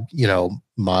grab,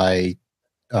 my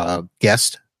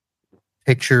guest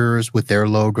pictures with their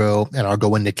logo, and I'll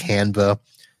go into Canva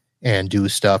and do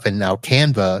stuff. And now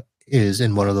Canva is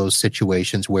in one of those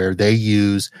situations where they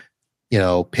use,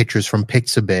 pictures from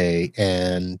Pixabay,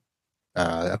 and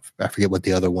I forget what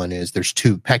the other one is. There's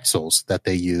 2 Pexels that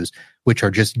they use, which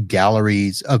are just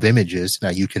galleries of images. Now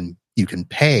you can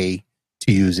pay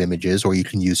to use images, or you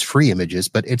can use free images,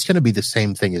 but it's going to be the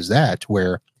same thing as that,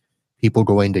 where people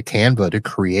go into Canva to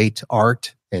create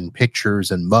art and pictures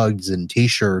and mugs and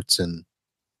T-shirts, and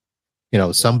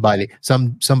somebody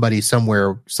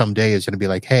somewhere someday is going to be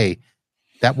like, "Hey,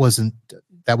 that wasn't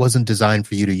designed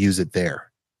for you to use it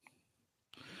there."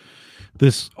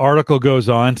 This article goes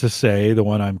on to say, the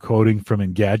one I'm quoting from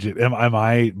Engadget, am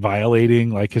I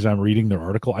violating, because I'm reading their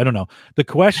article? I don't know. The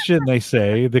question, they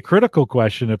say, the critical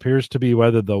question appears to be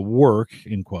whether the work,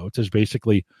 in quotes, is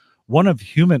basically one of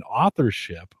human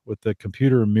authorship, with the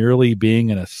computer merely being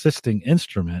an assisting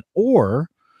instrument, or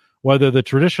whether the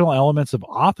traditional elements of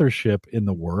authorship in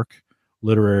the work,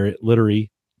 literary,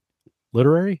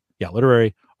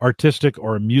 artistic,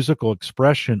 or musical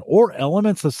expression, or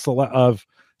elements of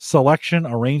selection,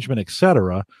 arrangement,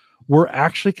 etc., were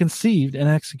actually conceived and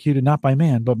executed not by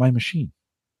man but by machine.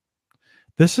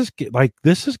 This is going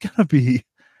to be,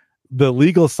 the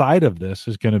legal side of this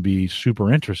is going to be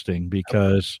super interesting,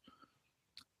 because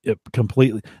it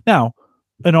completely. Now,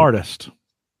 an artist,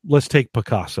 let's take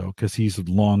Picasso, because he's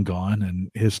long gone and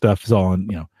his stuff is all in,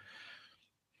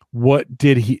 what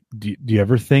did he do you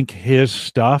ever think his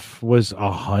stuff was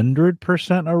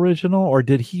 100% original, or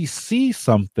did he see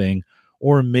something,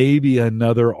 or maybe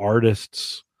another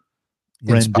artist's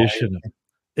rendition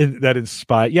that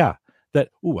inspired? I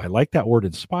like that word,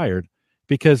 inspired,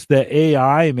 because the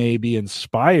AI may be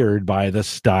inspired by the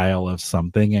style of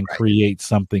something and create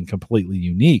something completely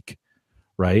unique,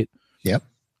 right? Yep.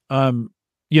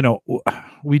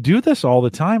 We do this all the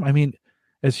time. I mean,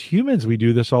 as humans, we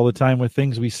do this all the time with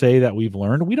things we say that we've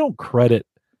learned. We don't credit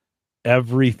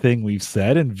everything we've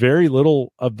said, and very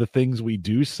little of the things we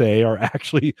do say are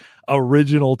actually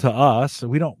original to us.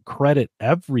 We don't credit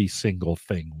every single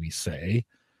thing we say.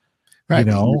 Right.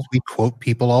 We quote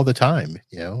people all the time,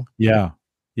 Yeah.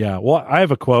 Well, I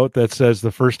have a quote that says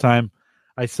the first time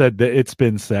I said that it's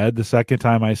been said, the second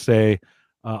time I say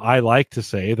I like to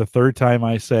say, the third time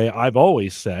I say I've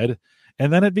always said,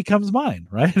 and then it becomes mine,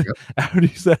 right? Yep. After you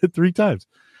said it 3 times.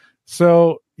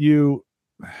 So this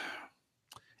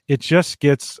just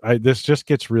gets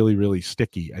really, really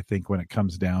sticky, I think, when it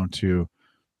comes down to,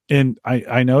 and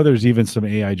I know there's even some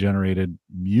AI generated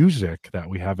music that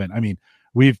we haven't,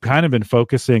 we've kind of been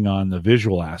focusing on the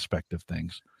visual aspect of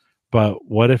things, but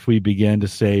what if we begin to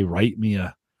say, write me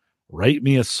a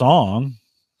song,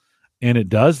 and it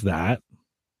does that?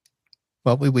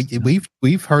 Well,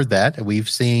 we've heard that. We've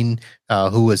seen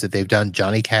who was it? They've done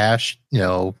Johnny Cash,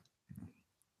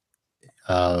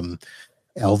 Elvis.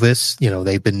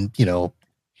 They've been,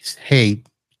 hey,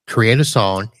 create a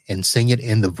song and sing it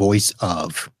in the voice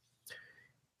of,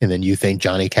 and then you think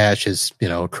Johnny Cash has,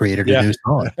 created a new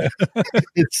song.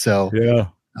 So yeah.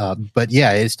 But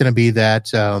yeah, it's going to be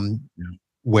that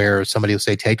where somebody will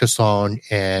say, take a song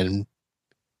and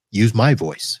use my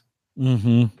voice. Mm-hmm.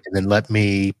 And then let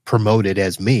me promote it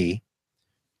as me.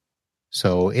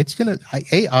 So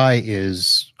AI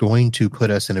is going to put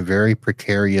us in a very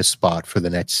precarious spot for the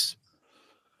next,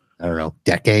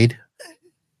 decade.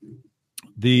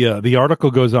 The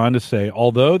article goes on to say,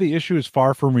 although the issue is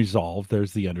far from resolved,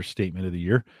 there's the understatement of the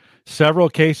year, several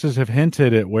cases have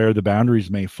hinted at where the boundaries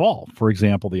may fall. For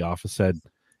example, the office said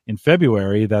in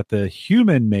February that the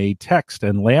human-made text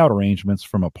and layout arrangements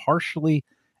from a partially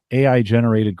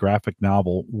AI-generated graphic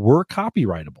novel were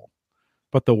copyrightable,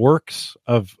 but the works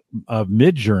of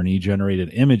Midjourney-generated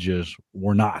images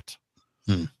were not.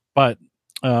 But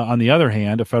on the other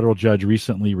hand, a federal judge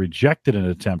recently rejected an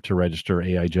attempt to register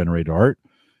AI-generated art,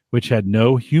 which had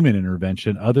no human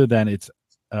intervention other than it's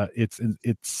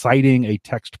citing a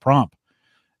text prompt.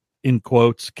 In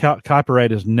quotes,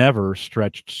 copyright has never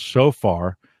stretched so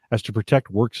far as to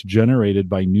protect works generated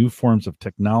by new forms of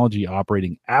technology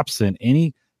operating absent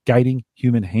any guiding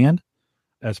human hand.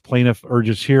 As plaintiff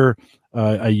urges here,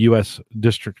 a U.S.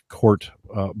 District Court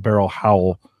Beryl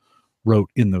Howell wrote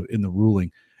in the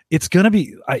ruling. It's going to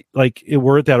be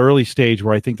we're at that early stage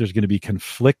where I think there's going to be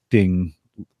conflicting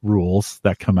rules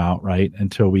that come out, right,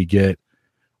 until we get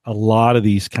a lot of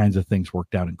these kinds of things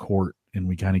worked out in court and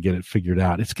we kind of get it figured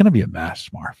out. It's going to be a mess,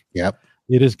 Marv. Yep.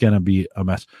 It is going to be a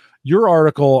mess. Your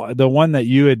article, the one that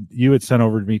you had sent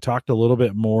over to me, talked a little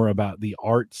bit more about the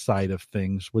art side of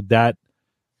things. Would that,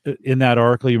 in that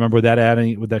article, you remember, would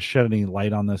that shed any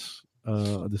light on this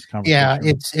this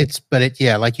conversation?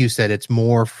 Yeah, like you said, it's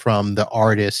more from the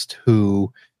artist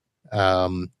who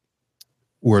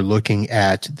were looking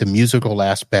at the musical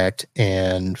aspect,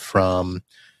 and from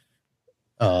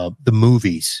the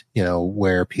movies,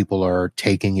 where people are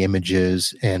taking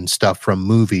images and stuff from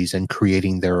movies and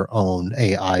creating their own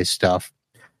AI stuff.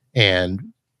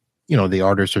 And, the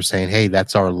artists are saying, hey,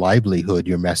 that's our livelihood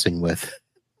you're messing with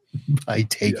by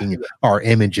taking our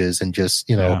images and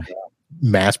just,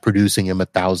 mass producing them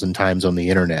 1,000 times on the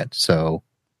internet. So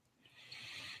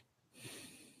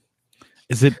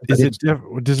is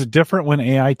it different when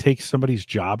AI takes somebody's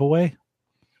job away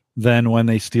than when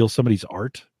they steal somebody's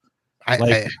art?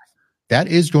 That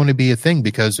is going to be a thing,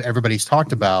 because everybody's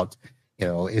talked about,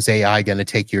 is AI going to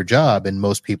take your job? And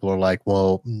most people are like,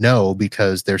 well, no,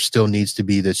 because there still needs to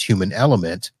be this human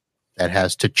element that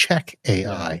has to check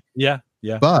AI. Yeah.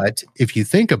 But if you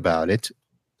think about it,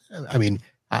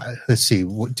 let's see,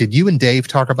 did you and Dave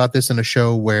talk about this in a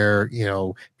show where,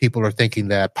 people are thinking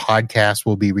that podcasts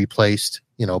will be replaced,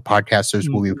 podcasters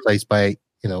will be replaced by,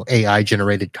 AI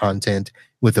generated content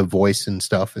with a voice and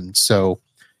stuff. And so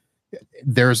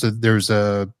there's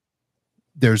a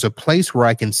place where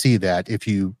I can see that if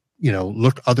you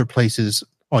look other places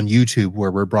on YouTube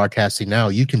where we're broadcasting now,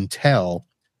 you can tell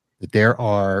that there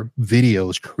are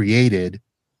videos created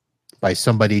by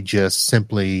somebody just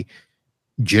simply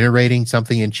generating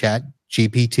something in Chat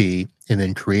GPT and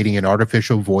then creating an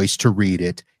artificial voice to read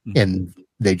it, and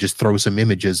they just throw some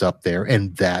images up there,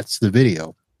 and that's the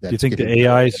video. Do you think the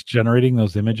AI is generating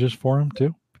those images for them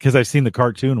too? Because I've seen the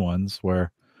cartoon ones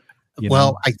where.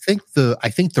 I think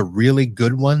the really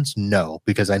good ones, no,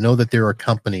 because I know that there are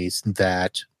companies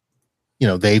that,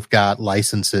 they've got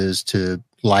licenses to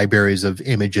libraries of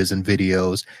images and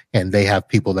videos, and they have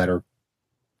people that are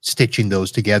stitching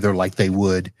those together like they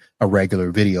would a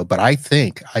regular video. But I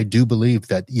do believe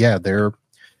that,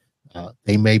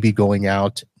 they may be going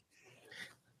out.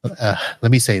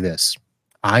 let me say this.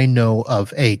 I know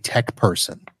of a tech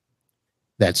person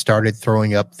that started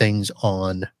throwing up things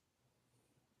on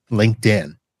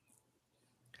LinkedIn.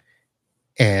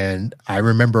 And I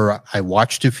remember I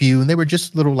watched a few, and they were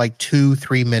just little like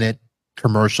 2-3 minute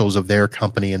commercials of their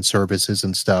company and services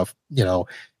and stuff. You know,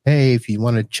 hey, if you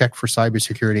want to check for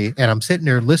cybersecurity. And I'm sitting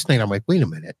there listening. I'm like, wait a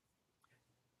minute.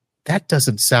 That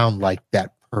doesn't sound like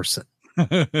that person.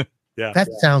 That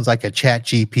sounds like a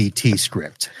ChatGPT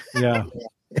script. Yeah.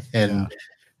 And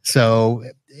so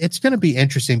it's going to be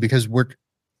interesting because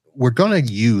we're going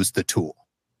to use the tool.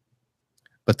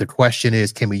 But the question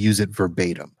is, can we use it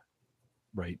verbatim?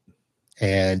 Right.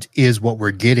 And is what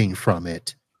we're getting from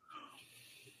it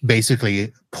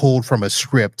basically pulled from a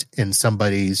script in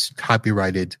somebody's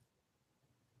copyrighted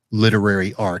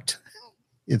literary art?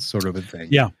 It's sort of a thing.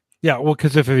 Yeah. Yeah. Well,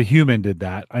 because if a human did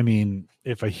that, I mean,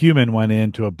 if a human went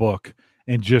into a book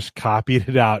and just copied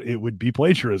it out, it would be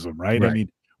plagiarism, right? I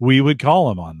mean, we would call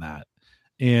him on that.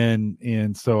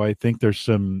 And so I think there's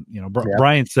some, you know,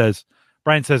 Brian says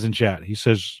in chat, he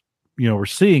says, you know, we're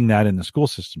seeing that in the school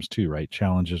systems too, right?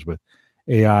 Challenges with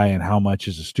AI and how much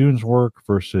is a student's work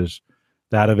versus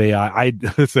that of AI. I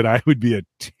said I would be a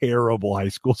terrible high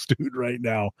school student right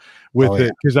now with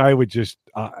it, because I would just,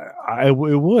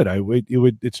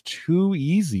 it's too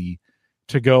easy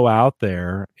to go out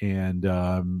there and,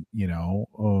 one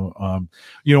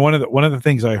of the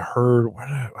things I heard,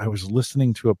 I was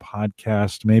listening to a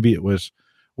podcast, maybe it was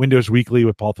Windows Weekly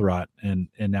with Paul Thurrott and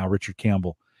now Richard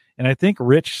Campbell. And I think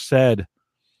Rich said,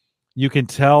 you can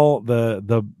tell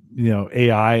the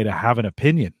AI to have an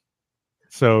opinion.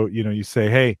 So, you say,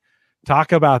 hey,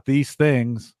 talk about these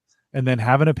things and then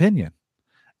have an opinion.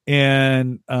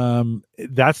 And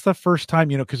that's the first time,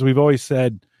 because we've always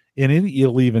said, and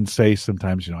it'll even say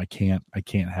sometimes, I can't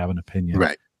have an opinion.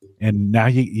 Right. And now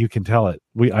you can tell it,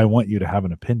 I want you to have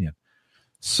an opinion.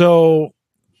 So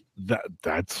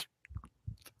that's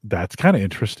kind of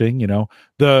interesting.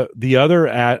 The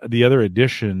other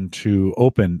addition to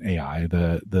OpenAI,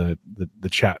 the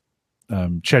chat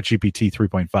ChatGPT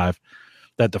 3.5,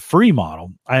 that the free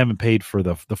model, I haven't paid for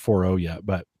the 4.0 yet,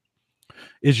 but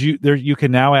you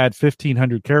can now add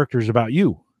 1,500 characters about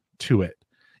you to it,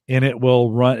 and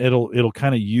it'll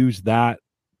kind of use that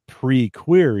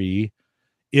pre-query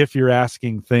if you're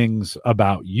asking things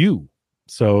about you.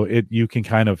 So you can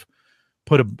kind of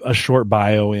put a short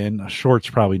bio in. A short's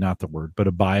probably not the word, but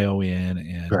a bio in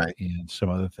and some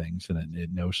other things, and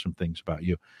it knows some things about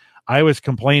you. I was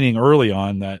complaining early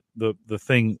on that the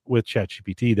thing with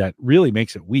ChatGPT that really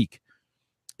makes it weak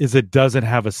is it doesn't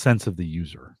have a sense of the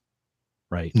user,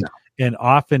 right? No. And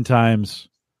oftentimes,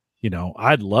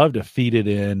 I'd love to feed it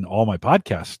in all my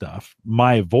podcast stuff,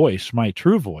 my voice, my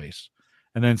true voice,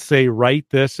 and then say, write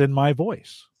this in my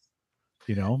voice,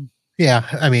 Yeah,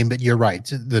 I mean, but you're right.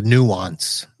 The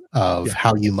nuance of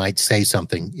how you might say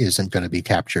something isn't going to be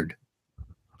captured.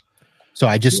 So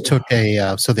I just took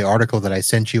the article that I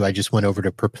sent you, I just went over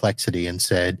to Perplexity and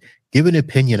said, give an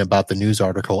opinion about the news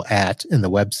article in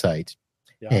the website.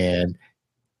 Yeah. And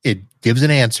it gives an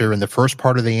answer. And the first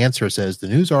part of the answer says the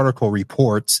news article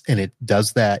reports, and it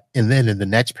does that. And then in the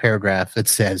next paragraph, it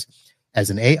says, as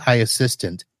an AI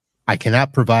assistant, I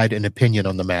cannot provide an opinion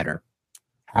on the matter.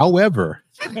 However,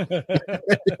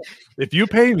 if you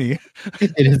pay me,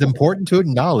 it is important to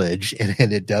acknowledge, and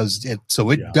it does. It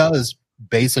does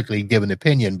basically give an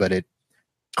opinion, but it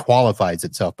qualifies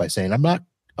itself by saying, I'm not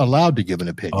allowed to give an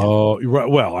opinion. Oh,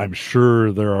 well, I'm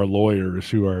sure there are lawyers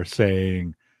who are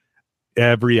saying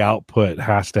every output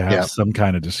has to have some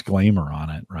kind of disclaimer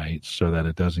on it, right? So that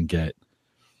it doesn't get,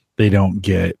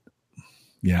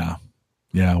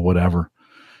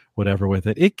 whatever with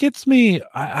it. It gets me.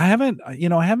 I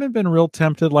haven't been real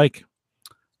tempted.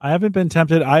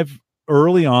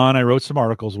 Early on, I wrote some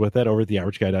articles with it over at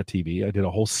theaverageguy.tv. I did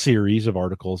a whole series of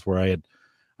articles where I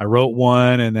wrote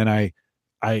one, and then I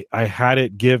had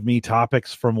it give me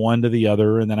topics from one to the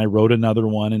other, and then I wrote another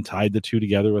one and tied the two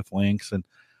together with links. And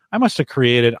I must have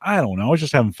created, I don't know, I was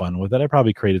just having fun with it. I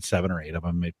probably created 7 or 8 of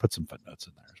them, put some footnotes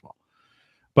in there as well.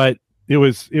 But it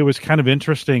was kind of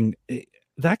interesting.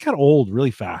 That got old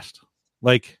really fast.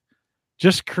 Like,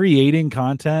 just creating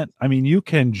content. I mean, you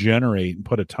can generate and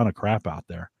put a ton of crap out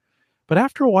there, but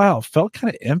after a while it felt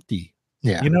kind of empty.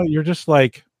 Yeah. You're just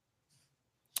like,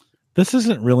 this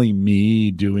isn't really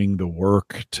me doing the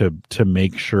work to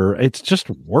make sure. It's just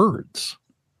words,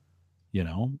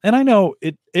 and I know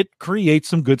it creates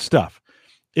some good stuff.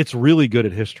 It's really good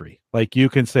at history. Like, you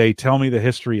can say, tell me the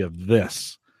history of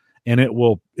this, and it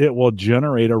will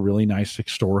generate a really nice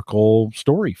historical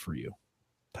story for you,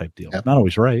 type deal. Yep. Not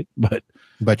always right, but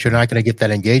But you're not going to get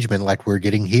that engagement like we're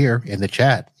getting here in the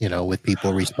chat, with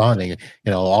people responding.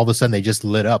 All of a sudden they just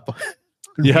lit up.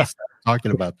 Yeah.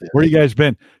 Talking about this. Where you guys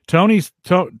been? Tony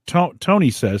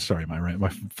says, sorry, my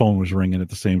phone was ringing at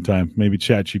the same time. Maybe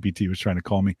ChatGPT was trying to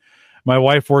call me. My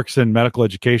wife works in medical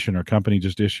education. Our company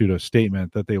just issued a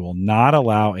statement that they will not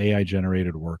allow AI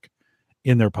generated work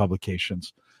in their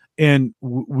publications. And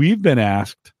we've been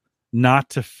asked not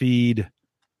to feed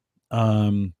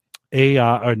AI,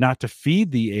 or not to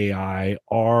feed the AI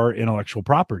our intellectual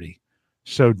property.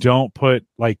 So don't put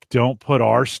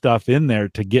our stuff in there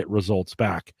to get results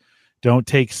back. Don't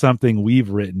take something we've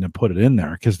written and put it in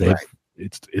there, because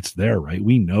it's there, right?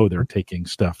 We know they're taking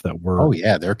stuff that we're. Oh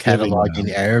yeah, they're cataloging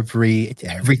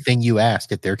everything you asked.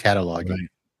 That they're cataloging. Right.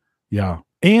 Yeah,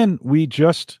 and we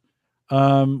just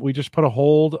put a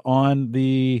hold on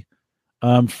the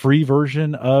free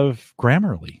version of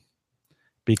Grammarly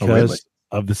because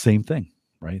of the same thing,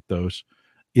 right? Those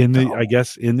I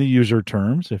guess in the user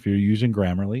terms, if you're using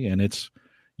Grammarly and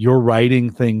you're writing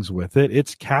things with it,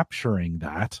 it's capturing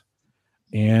that.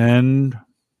 And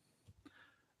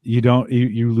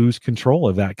you lose control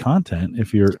of that content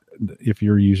if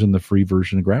you're using the free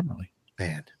version of Grammarly.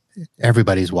 Man,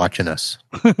 everybody's watching us.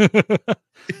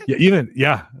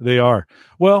 Yeah, they are.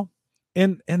 Well,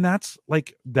 and that's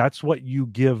what you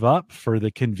give up for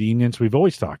the convenience. We've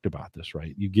always talked about this,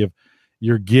 right?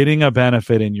 You're getting a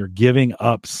benefit and you're giving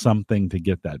up something to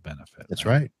get that benefit. That's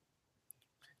right.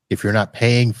 If you're not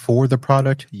paying for the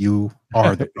product, you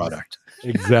are the product.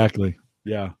 Exactly.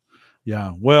 Yeah.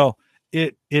 Yeah. Well,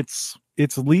 it's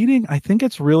leading. I think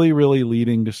it's really, really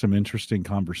leading to some interesting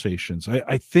conversations.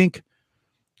 I think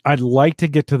I'd like to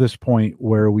get to this point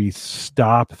where we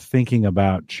stop thinking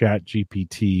about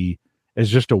ChatGPT as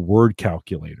just a word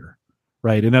calculator,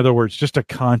 right? In other words, just a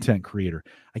content creator.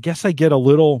 I guess I get a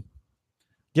little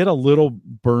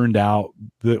burned out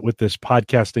with this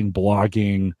podcasting,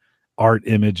 blogging, art,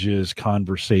 images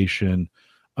conversation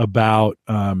about,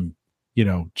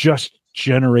 just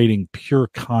generating pure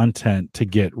content to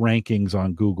get rankings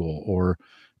on Google or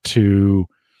to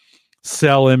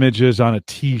sell images on a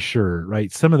t-shirt, right?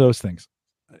 Some of those things.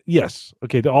 Yes.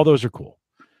 Okay. All those are cool.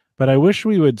 But I wish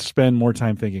we would spend more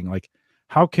time thinking,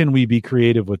 how can we be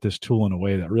creative with this tool in a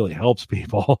way that really helps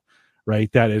people, right?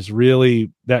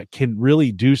 That can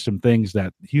really do some things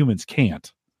that humans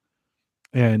can't,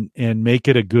 and make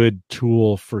it a good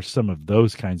tool for some of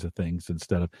those kinds of things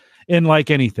instead of, and like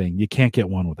anything, you can't get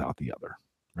one without the other,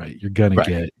 right? You're going to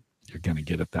get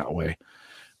it that way.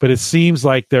 But it seems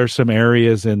like there's some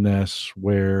areas in this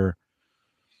where,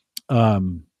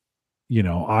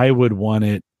 I would want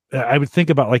it. I would think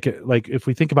about like if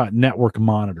we think about network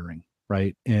monitoring,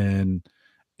 right? And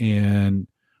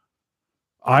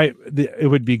it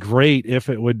would be great if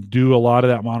it would do a lot of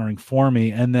that monitoring for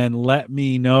me and then let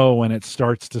me know when it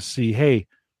starts to see, hey,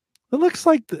 it looks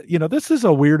like, this is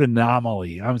a weird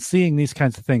anomaly. I'm seeing these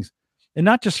kinds of things, and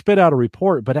not just spit out a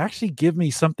report, but actually give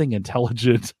me something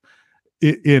intelligent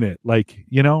in it.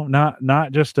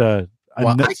 Not just I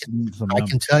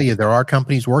can tell you there are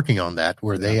companies working on that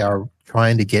where they are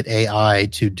trying to get AI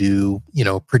to do,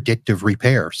 predictive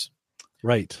repairs.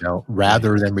 Right.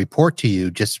 Rather than report to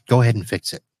you, just go ahead and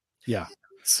fix it. Yeah.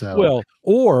 So,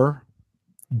 or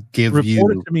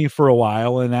report it to me for a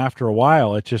while, and after a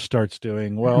while, it just starts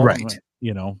doing right.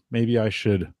 Maybe I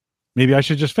should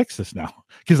just fix this now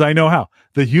because I know how.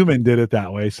 The human did it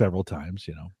that way several times.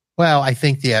 Well, I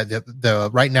think the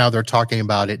right now they're talking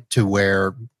about it to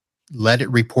where let it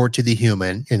report to the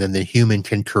human, and then the human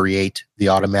can create the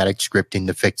automatic scripting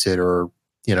to fix it, or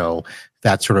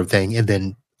that sort of thing, and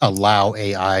then allow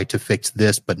AI to fix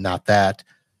this, but not that.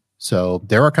 So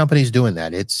there are companies doing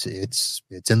that. It's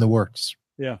in the works.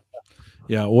 Yeah.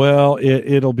 Yeah. Well,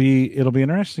 it'll be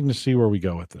interesting to see where we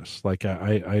go with this. It's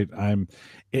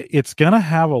going to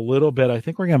have a little bit, I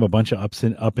think we're going to have a bunch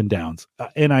of up and downs.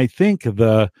 And I think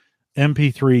the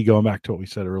MP3, going back to what we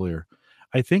said earlier,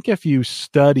 I think if you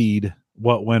studied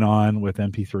what went on with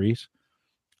MP3s,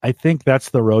 I think that's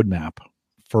the roadmap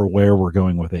for where we're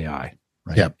going with AI.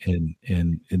 Right. Yep.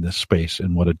 In this space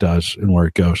and what it does and where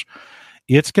it goes.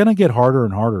 It's going to get harder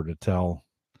and harder to tell,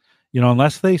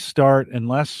 unless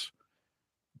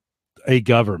a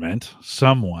government,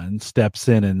 someone steps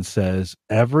in and says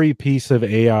every piece of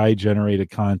AI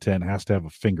generated content has to have a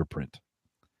fingerprint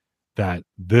that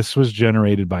this was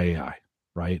generated by AI,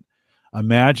 right?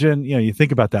 Imagine, you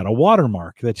think about that, a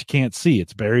watermark that you can't see.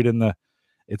 It's buried in the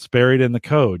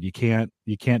code. You can't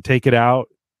take it out.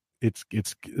 It's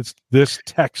this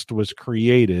text was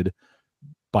created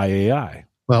by AI.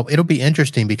 Well, it'll be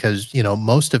interesting because,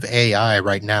 most of AI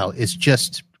right now is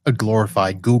just a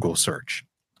glorified Google search.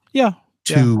 Yeah.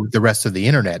 to the rest of the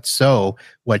internet. So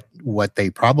what they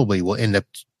probably will end up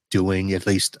doing, at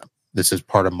least this is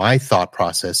part of my thought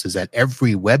process, is that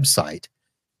every website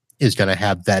is going to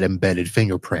have that embedded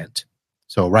fingerprint.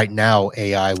 So right now,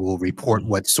 AI will report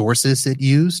what sources it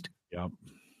used. Yep.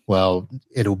 Well,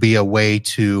 it'll be a way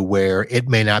to where it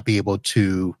may not be able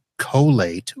to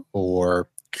collate or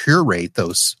curate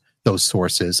those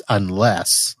sources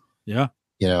unless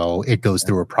it goes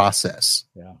through a process.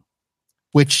 Yeah.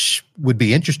 Which would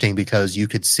be interesting because you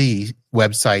could see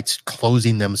websites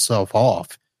closing themselves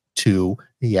off to,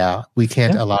 we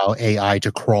can't allow AI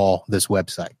to crawl this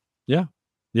website. Yeah.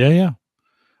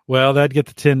 Well, that'd get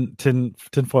the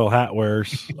tinfoil hat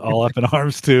wearers all up in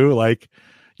arms too. Like,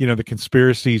 the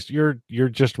conspiracies, you're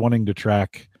just wanting to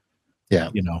track,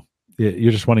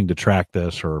 you're just wanting to track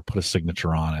this or put a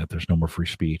signature on it. There's no more free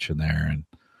speech in there. And,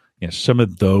 some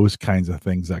of those kinds of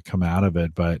things that come out of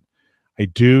it. But I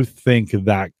do think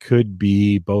that could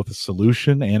be both a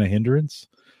solution and a hindrance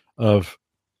of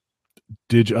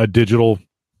a digital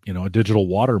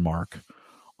watermark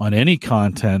on any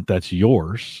content that's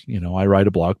yours. I write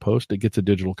a blog post, it gets a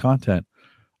digital content.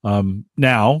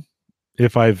 Now,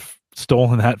 if I've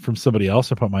stolen that from somebody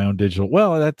else and put my own digital,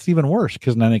 well, that's even worse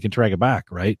because then they can track it back,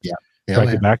 right? Track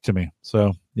it back to me.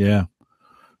 So yeah.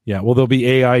 Well, there'll be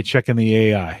AI checking the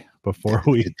AI before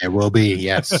there will be,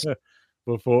 yes.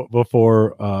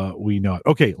 before we know it.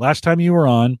 Okay, last time you were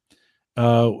on,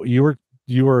 you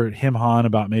were him-hawing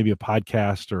about maybe a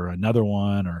podcast or another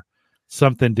one or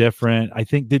something different. I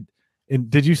think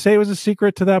did you say it was a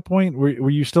secret to that point? Were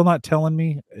you still not telling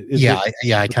me?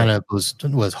 I kind of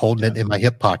was holding it in my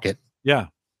hip pocket. Yeah.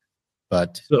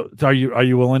 But so are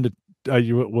you willing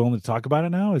to talk about it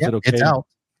now? Is it okay? It's out.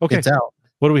 Okay. It's out.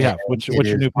 What do we have? What's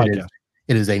your new podcast?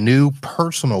 It is a new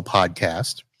personal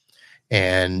podcast,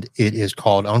 and it is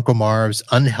called Uncle Marv's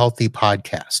Unhealthy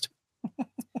Podcast.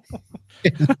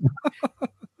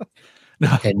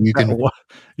 And you can,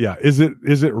 is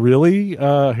it really?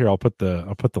 Here, I'll put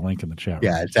the link in the chat.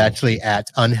 Yeah, it's actually at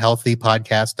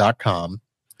unhealthypodcast.com,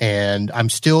 and I'm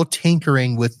still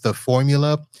tinkering with the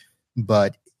formula,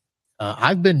 but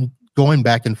I've been going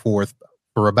back and forth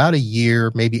for about a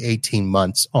year, maybe 18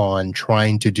 months on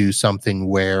trying to do something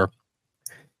where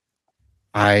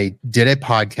I did a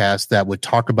podcast that would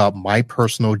talk about my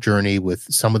personal journey with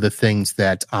some of the things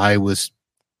that I was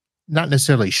not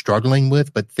necessarily struggling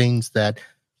with, but things that,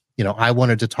 I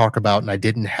wanted to talk about and I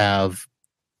didn't have,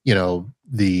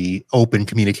 the open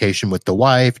communication with the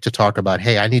wife to talk about,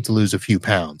 hey, I need to lose a few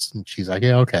pounds. And she's like,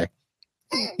 yeah, okay.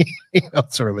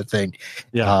 Sort of a thing.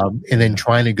 Yeah. And then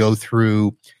trying to go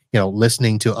through,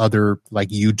 listening to other like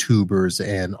YouTubers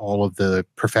and all of the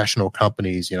professional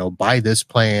companies, buy this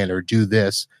plan or do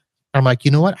this. I'm like,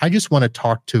 you know what? I just want to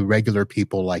talk to regular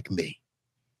people like me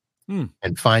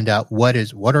and find out what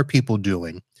are people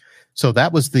doing. So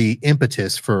that was the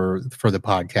impetus for the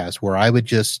podcast, where I would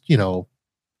just,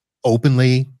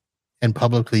 openly and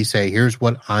publicly say, here's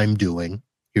what I'm doing.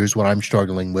 Here's what I'm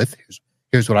struggling with.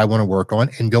 Here's what I want to work on,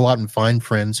 and go out and find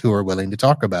friends who are willing to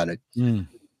talk about it.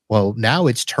 Well, now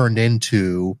it's turned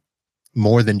into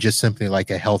more than just simply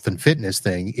like a health and fitness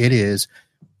thing.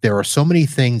 There are so many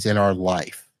things in our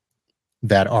life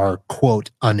that are,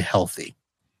 quote, unhealthy.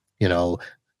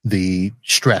 The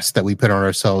stress that we put on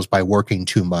ourselves by working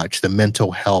too much, the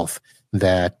mental health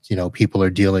that, people are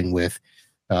dealing with,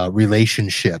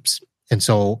 relationships. And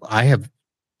so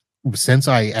since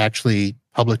I actually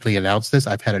publicly announced this,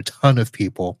 I've had a ton of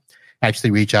people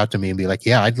actually reach out to me and be like,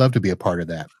 yeah, I'd love to be a part of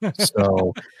that.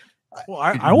 So well,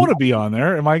 I want to be on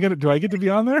there. Do I get to be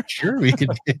on there? Sure. We can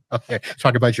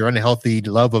talk about your unhealthy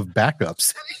love of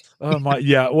backups. Or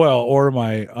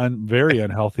my very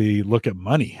unhealthy look at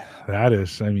money. That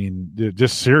is,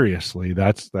 just seriously,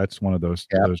 that's one of those,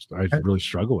 I really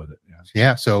struggle with it.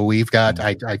 Yeah. So we've got,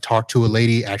 I talked to a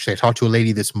lady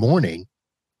this morning,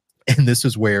 and this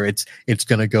is where it's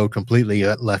going to go completely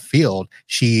left field.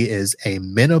 She is a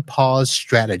menopause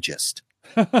strategist.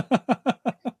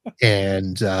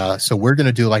 And so we're going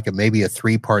to do maybe a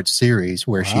 3-part series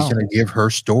where she's going to give her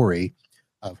story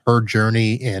of her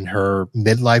journey in her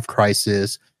midlife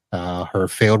crisis, her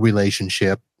failed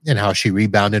relationship, and how she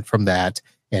rebounded from that,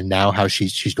 and now how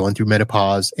she's going through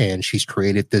menopause, and she's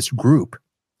created this group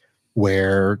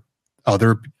where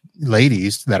other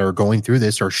ladies that are going through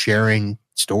this are sharing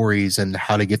stories and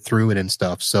how to get through it and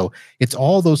stuff. So it's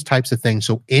all those types of things.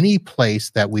 So any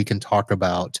place that we can talk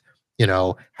about,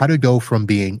 how to go from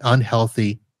being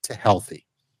unhealthy to healthy,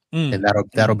 and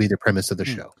that'll be the premise of the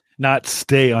show. Not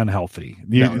stay unhealthy.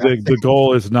 The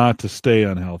goal is not to stay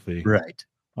unhealthy, right?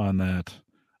 On that.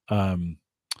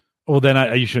 Well,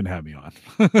 then you shouldn't have me on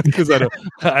because I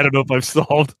don't know if I've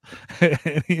solved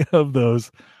any of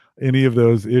those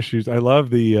issues. I love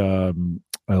the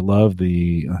let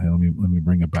me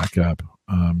bring it back up.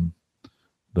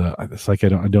 It's like I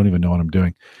don't even know what I'm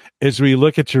doing. As we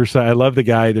look at your side, I love the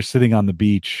guy. They're sitting on the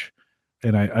beach,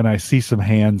 and I see some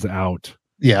hands out.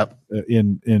 Yeah.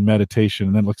 In meditation,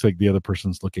 and then it looks like the other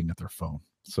person's looking at their phone.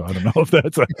 So I don't know if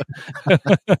that's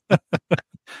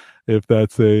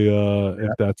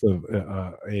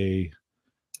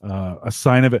a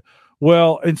sign of it.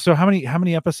 Well, and so how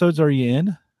many episodes are you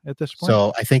in at this point?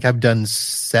 So I think I've done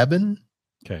 7.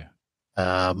 Okay.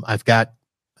 I've got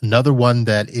another one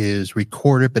that is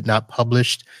recorded but not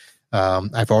published. I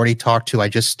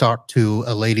just talked to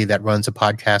a lady that runs a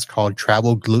podcast called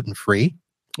Travel Gluten Free.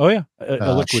 Oh yeah,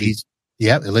 Illiquity.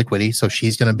 Illiquity. So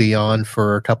she's going to be on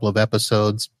for a couple of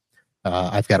episodes.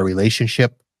 I've got a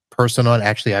relationship person on.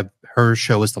 Actually, her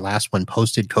show is the last one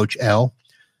posted. Coach L.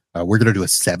 We're going to do a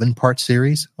 7-part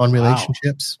series on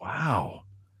relationships. Wow.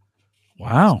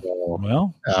 So,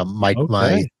 well,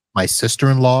 my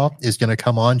sister-in-law is going to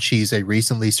come on. She's a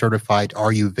recently certified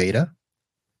Ayurveda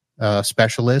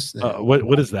specialist.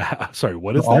 What is that? Sorry,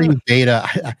 what is that?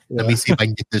 Ayurveda? Let me see if I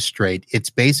can get this straight.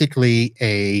 It's basically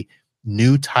a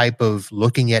new type of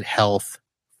looking at health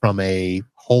from a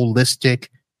holistic,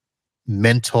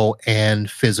 mental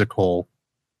and physical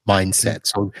mindset.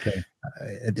 So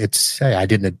I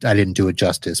didn't do it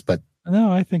justice, but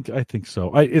no, I think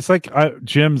so. It's like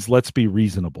Jim's "Let's Be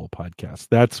Reasonable" podcast.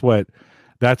 That's what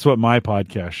my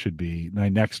podcast should be. My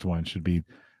next one should be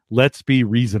 "Let's Be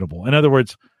Reasonable." In other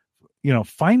words,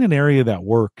 find an area that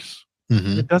works.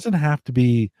 Mm-hmm. It doesn't have to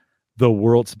be the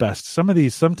world's best.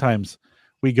 Sometimes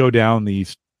we go down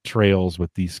these trails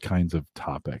with these kinds of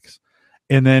topics,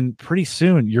 and then pretty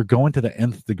soon you're going to the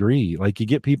nth degree. Like you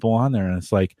get people on there and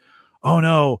it's like, oh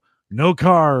no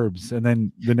carbs. And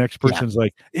then the next person's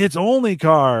like, it's only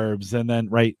carbs. And then,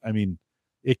 right. I mean,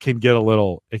 it can get a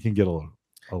little.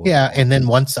 And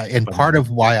then part of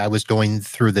why I was going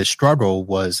through this struggle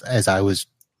was as I was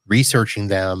researching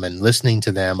them and listening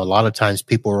to them, a lot of times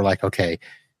people were like, okay,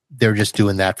 they're just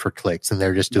doing that for clicks and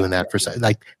they're just doing that for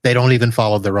like, they don't even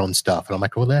follow their own stuff. And I'm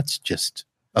like, well, that's just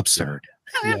absurd.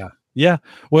 Yeah.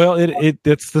 Well,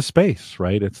 it's the space,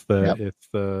 right? It's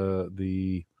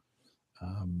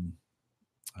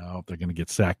they're going to get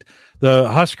sacked. The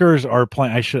Huskers are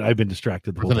playing. I've been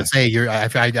distracted. I was going to say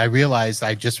I realized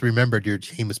I just remembered your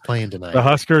team is playing tonight. The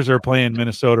Huskers are playing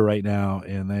Minnesota right now,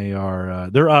 and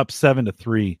they're up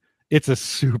 7-3. It's a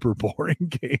super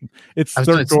boring game. It's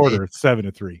third quarter,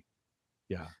 7-3.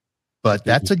 Yeah, but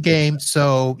that's a game.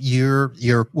 So you're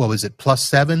what was it?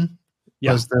 +7?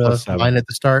 Yeah, was the line at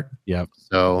the start. Yep.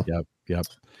 So yep.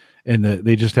 And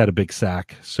they just had a big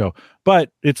sack. So, but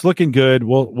it's looking good.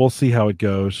 We'll see how it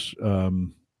goes.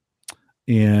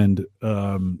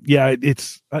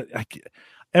 It's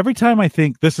every time I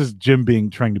think this is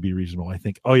Jim trying to be reasonable, I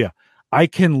think, oh yeah, I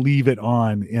can leave it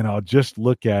on and I'll just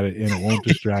look at it and it won't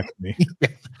distract me.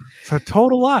 It's a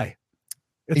total lie.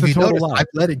 If you notice, I've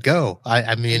let it go.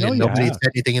 I mean, and nobody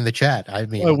said anything in the chat. I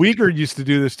mean, Uyghur used to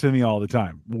do this to me all the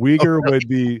time. Uyghur would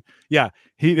be,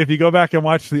 if you go back and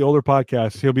watch the older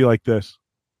podcasts, he'll be like this.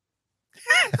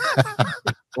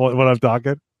 When I'm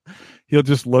talking, he'll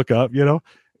just look up,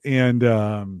 and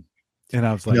I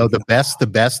was like, the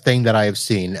best thing that I have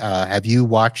seen. Have you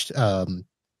watched the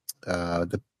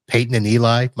Peyton and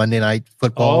Eli Monday Night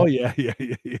Football? Oh yeah.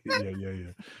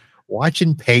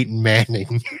 Watching Peyton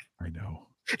Manning. I know.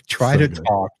 Try to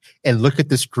talk and look at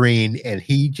the screen, and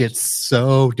he gets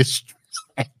so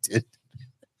distracted.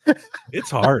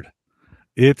 It's hard.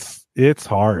 It's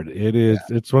hard. It is.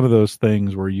 Yeah. It's one of those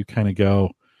things where you kind of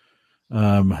go,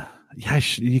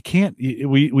 you can't.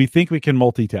 We think we can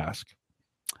multitask,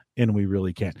 and we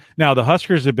really can't. Now the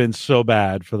Huskers have been so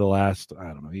bad for the last 8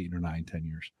 or 9, 10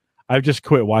 years. I've just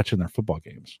quit watching their football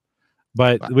games.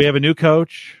 But we have a new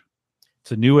coach.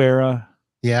 It's a new era.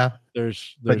 Yeah.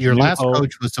 But your last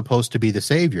coach was supposed to be the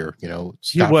savior,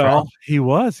 Scott Frost. He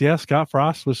was. Yeah, Scott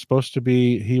Frost was supposed to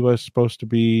be. He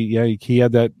he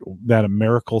had that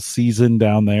miracle season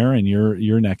down there in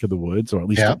your neck of the woods, or at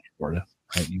least in Florida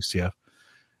at UCF.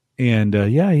 And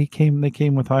they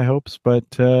came with high hopes, but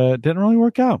didn't really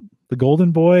work out. The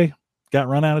Golden Boy got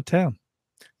run out of town.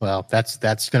 Well, that's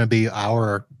going to be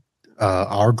our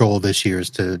goal this year is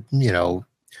to,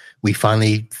 we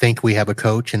finally think we have a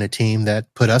coach and a team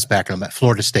that put us back on that.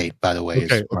 Florida State, by the way.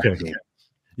 Okay.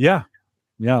 Yeah.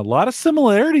 A lot of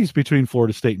similarities between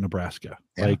Florida State and Nebraska.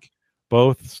 Yeah. Like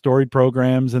both storied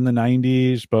programs in the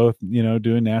 90s, both,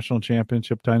 doing national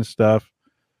championship kind of stuff.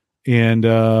 And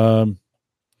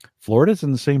Florida's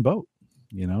in the same boat.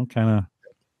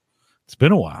 it's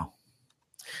been a while.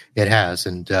 It has.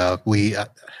 And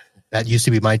that used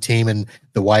to be my team. And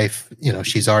the wife,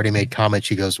 she's already made comments.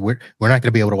 She goes, we're not going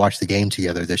to be able to watch the game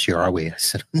together this year, are we? I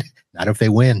said, not if they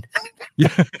win.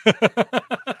 Yeah.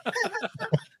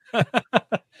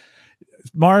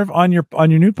 Marv, on your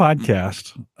new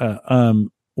podcast,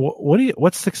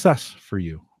 what's success for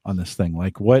you on this thing?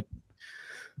 Like how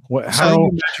are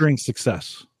you measuring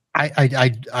success?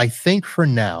 I think for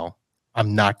now,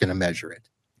 I'm not going to measure it.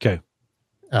 Okay.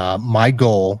 My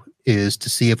goal is to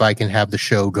see if I can have the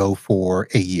show go for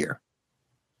a year.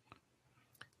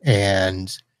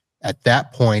 And at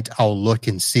that point, I'll look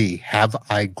and see, have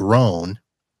I grown?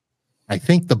 I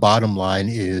think the bottom line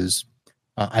is,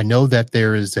 I know that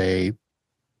there is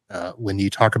when you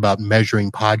talk about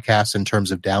measuring podcasts in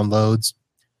terms of downloads,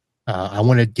 I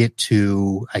want to get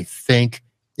to, I think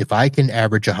if I can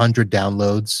average 100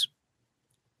 downloads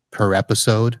per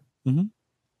episode,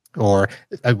 or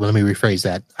let me rephrase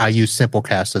that. I use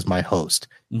Simplecast as my host,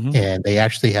 and they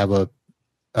actually have a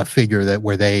figure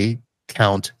where they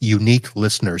count unique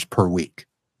listeners per week.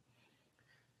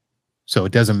 So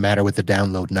it doesn't matter what the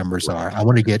download numbers are. I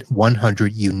want to get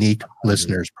 100 unique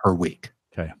listeners per week.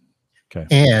 Okay.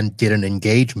 And get an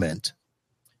engagement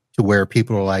to where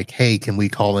people are like, hey, can we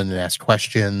call in and ask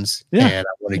questions? Yeah. And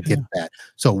I want to get that.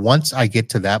 So once I get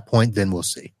to that point, then we'll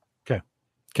see.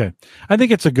 Okay. I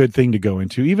think it's a good thing to go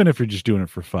into, even if you're just doing it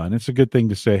for fun. It's a good thing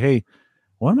to say, hey,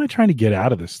 what am I trying to get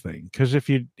out of this thing? Because if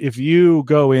you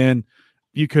go in,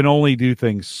 you can only do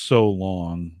things so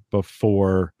long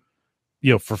before,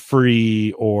 for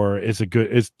free, or is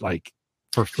like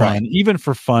for fun. Right. Even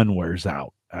for fun wears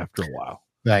out after a while.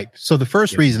 Right. So the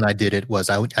first reason I did it was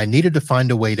I needed to find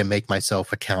a way to make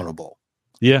myself accountable.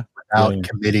 Yeah. Without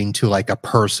committing to like a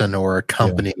person or a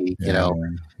company, Yeah.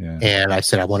 And I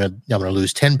said, I'm going to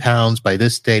lose 10 pounds by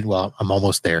this date. Well, I'm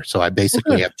almost there. So I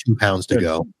basically have 2 pounds to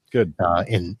go. Good.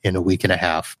 In a week and a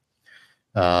half.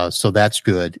 So that's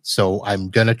good. So I'm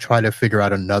going to try to figure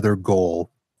out another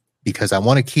goal, because I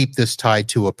want to keep this tied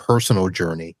to a personal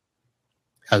journey,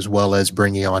 as well as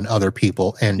bringing on other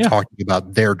people and talking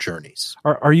about their journeys.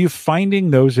 Are you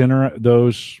finding those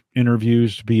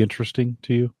interviews to be interesting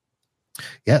to you?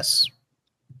 Yes.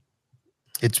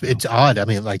 It's odd. I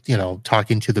mean, like,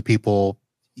 talking to the people,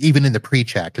 even in the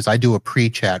pre-chat, because I do a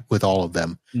pre-chat with all of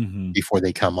them before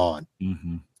they come on.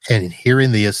 And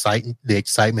hearing the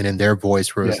excitement in their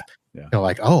voice was,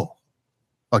 like, oh,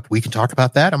 we can talk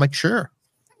about that? I'm like, sure.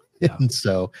 Yeah. And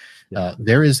so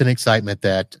there is an excitement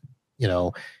that,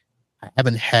 I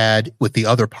haven't had with the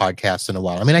other podcasts in a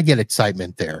while. I mean, I get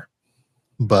excitement there,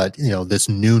 but, this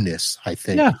newness, I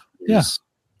think, is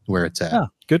where it's at. Yeah.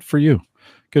 Good for you.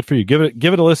 Give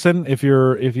it a listen. If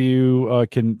you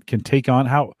can take on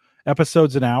how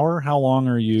episodes an hour, how long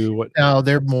are you? No,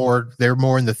 they're more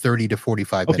in the 30 to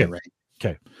 45 minute range.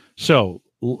 Okay. So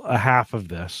a half of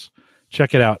this,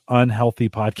 check it out.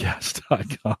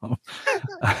 Unhealthypodcast.com.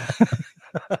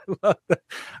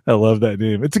 I love that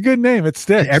name. It's a good name. It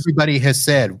sticks. Everybody has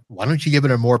said, why don't you give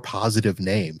it a more positive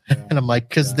name? And I'm like,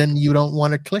 because then you don't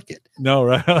want to click it. No,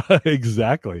 right.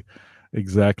 Exactly.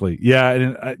 Yeah.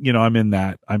 And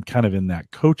I'm kind of in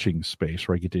that coaching space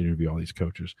where I get to interview all these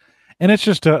coaches, and it's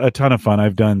just a ton of fun.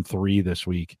 I've done 3 this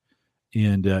week,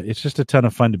 and it's just a ton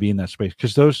of fun to be in that space,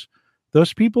 because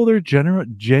those people, they're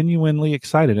genuinely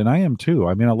excited. And I am too.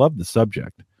 I mean, I love the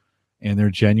subject, and they're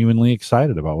genuinely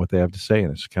excited about what they have to say.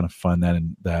 And it's kind of fun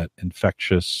that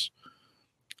infectious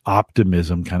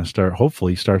optimism kind of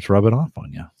hopefully starts rubbing off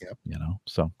on you. Yep.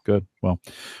 So good. Well,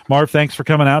 Marv, thanks for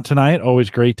coming out tonight.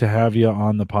 Always great to have you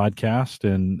on the podcast,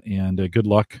 and good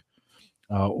luck.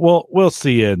 We'll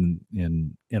see I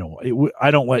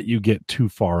don't let you get too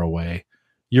far away.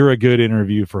 You're a good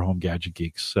interview for Home Gadget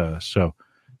Geeks. So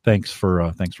thanks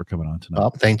for coming on tonight.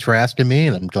 Well, thanks for asking me,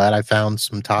 and I'm glad I found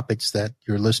some topics that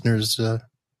your listeners like.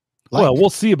 Well, we'll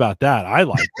see about that. I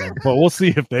like them, but we'll see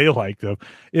if they like them.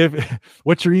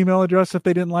 What's your email address if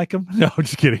they didn't like them? No,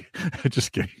 just kidding.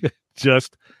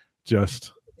 Just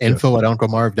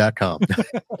info@unclemarv.com.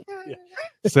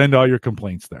 Send all your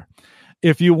complaints there.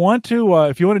 If you want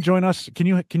to join us, can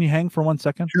you hang for 1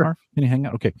 second? Sure. Marv? Can you hang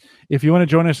out? Okay. If you want to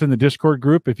join us in the Discord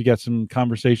group, if you got some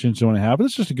conversations you want to have,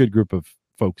 it's just a good group of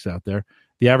folks out there.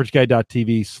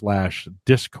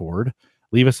 theaverageguy.tv/Discord.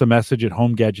 Leave us a message at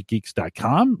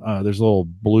homegadgetgeeks.com. There's a little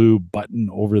blue button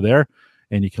over there,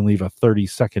 and you can leave a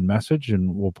 30-second message,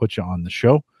 and we'll put you on the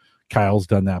show. Kyle's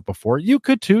done that before. You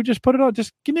could too. Just put it on.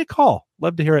 Just give me a call.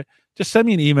 Love to hear it. Just send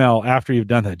me an email after you've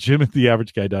done that,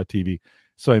 jim@theaverageguy.tv,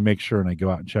 so I make sure and I go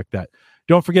out and check that.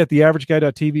 Don't forget,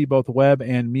 theaverageguy.tv, both web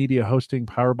and media hosting,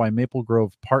 powered by Maple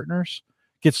Grove Partners.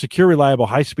 Get secure, reliable,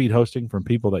 high-speed hosting from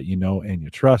people that you know and you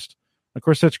trust. Of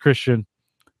course, that's Christian.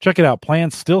 Check it out.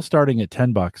 Plans still starting at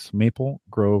 $10.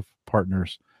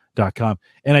 MapleGrovePartners.com.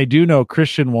 And I do know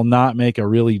Christian will not make a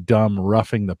really dumb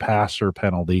roughing the passer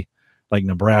penalty like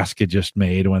Nebraska just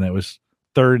made when it was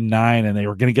 3rd and 9 and they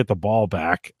were going to get the ball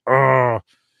back. Oh,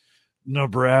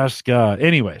 Nebraska.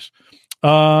 Anyways,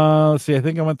 let's see. I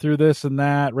think I went through this and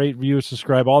that. Rate, review,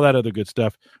 subscribe, all that other good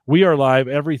stuff. We are live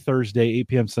every Thursday, 8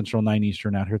 p.m. Central, 9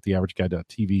 Eastern, out here at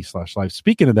theaverageguy.tv/live.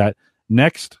 Speaking of that,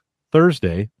 next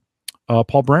Thursday,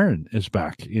 Paul Barron is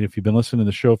back. And if you've been listening to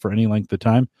the show for any length of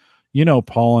time, you know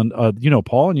Paul, and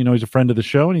he's a friend of the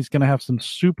show, and he's going to have some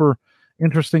super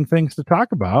interesting things to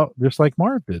talk about, just like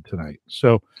Marv did tonight.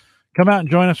 So come out and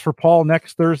join us for Paul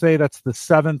next Thursday. That's the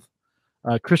 7th.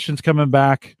 Christian's coming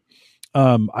back.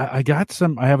 I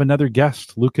have another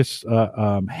guest, Lucas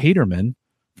Haderman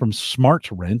from Smart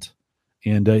Rent,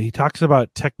 and he talks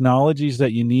about technologies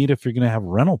that you need if you're going to have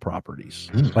rental properties,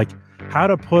 like how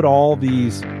to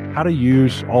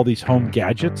use all these home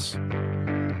gadgets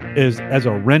as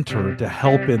a renter to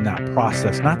help in that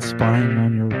process, not spying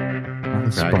on your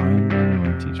renties.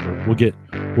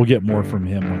 We'll get more from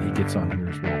him when he gets on here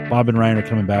as well. Bob and Ryan are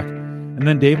coming back. And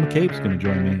then Dave McCabe's going to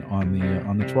join me on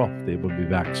the 12th. Dave will be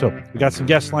back. So we got some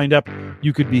guests lined up.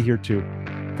 You could be here too.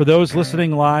 For those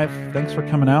listening live, thanks for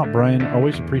coming out, Brian.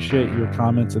 Always appreciate your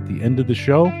comments at the end of the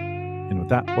show. And with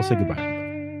that, we'll say goodbye.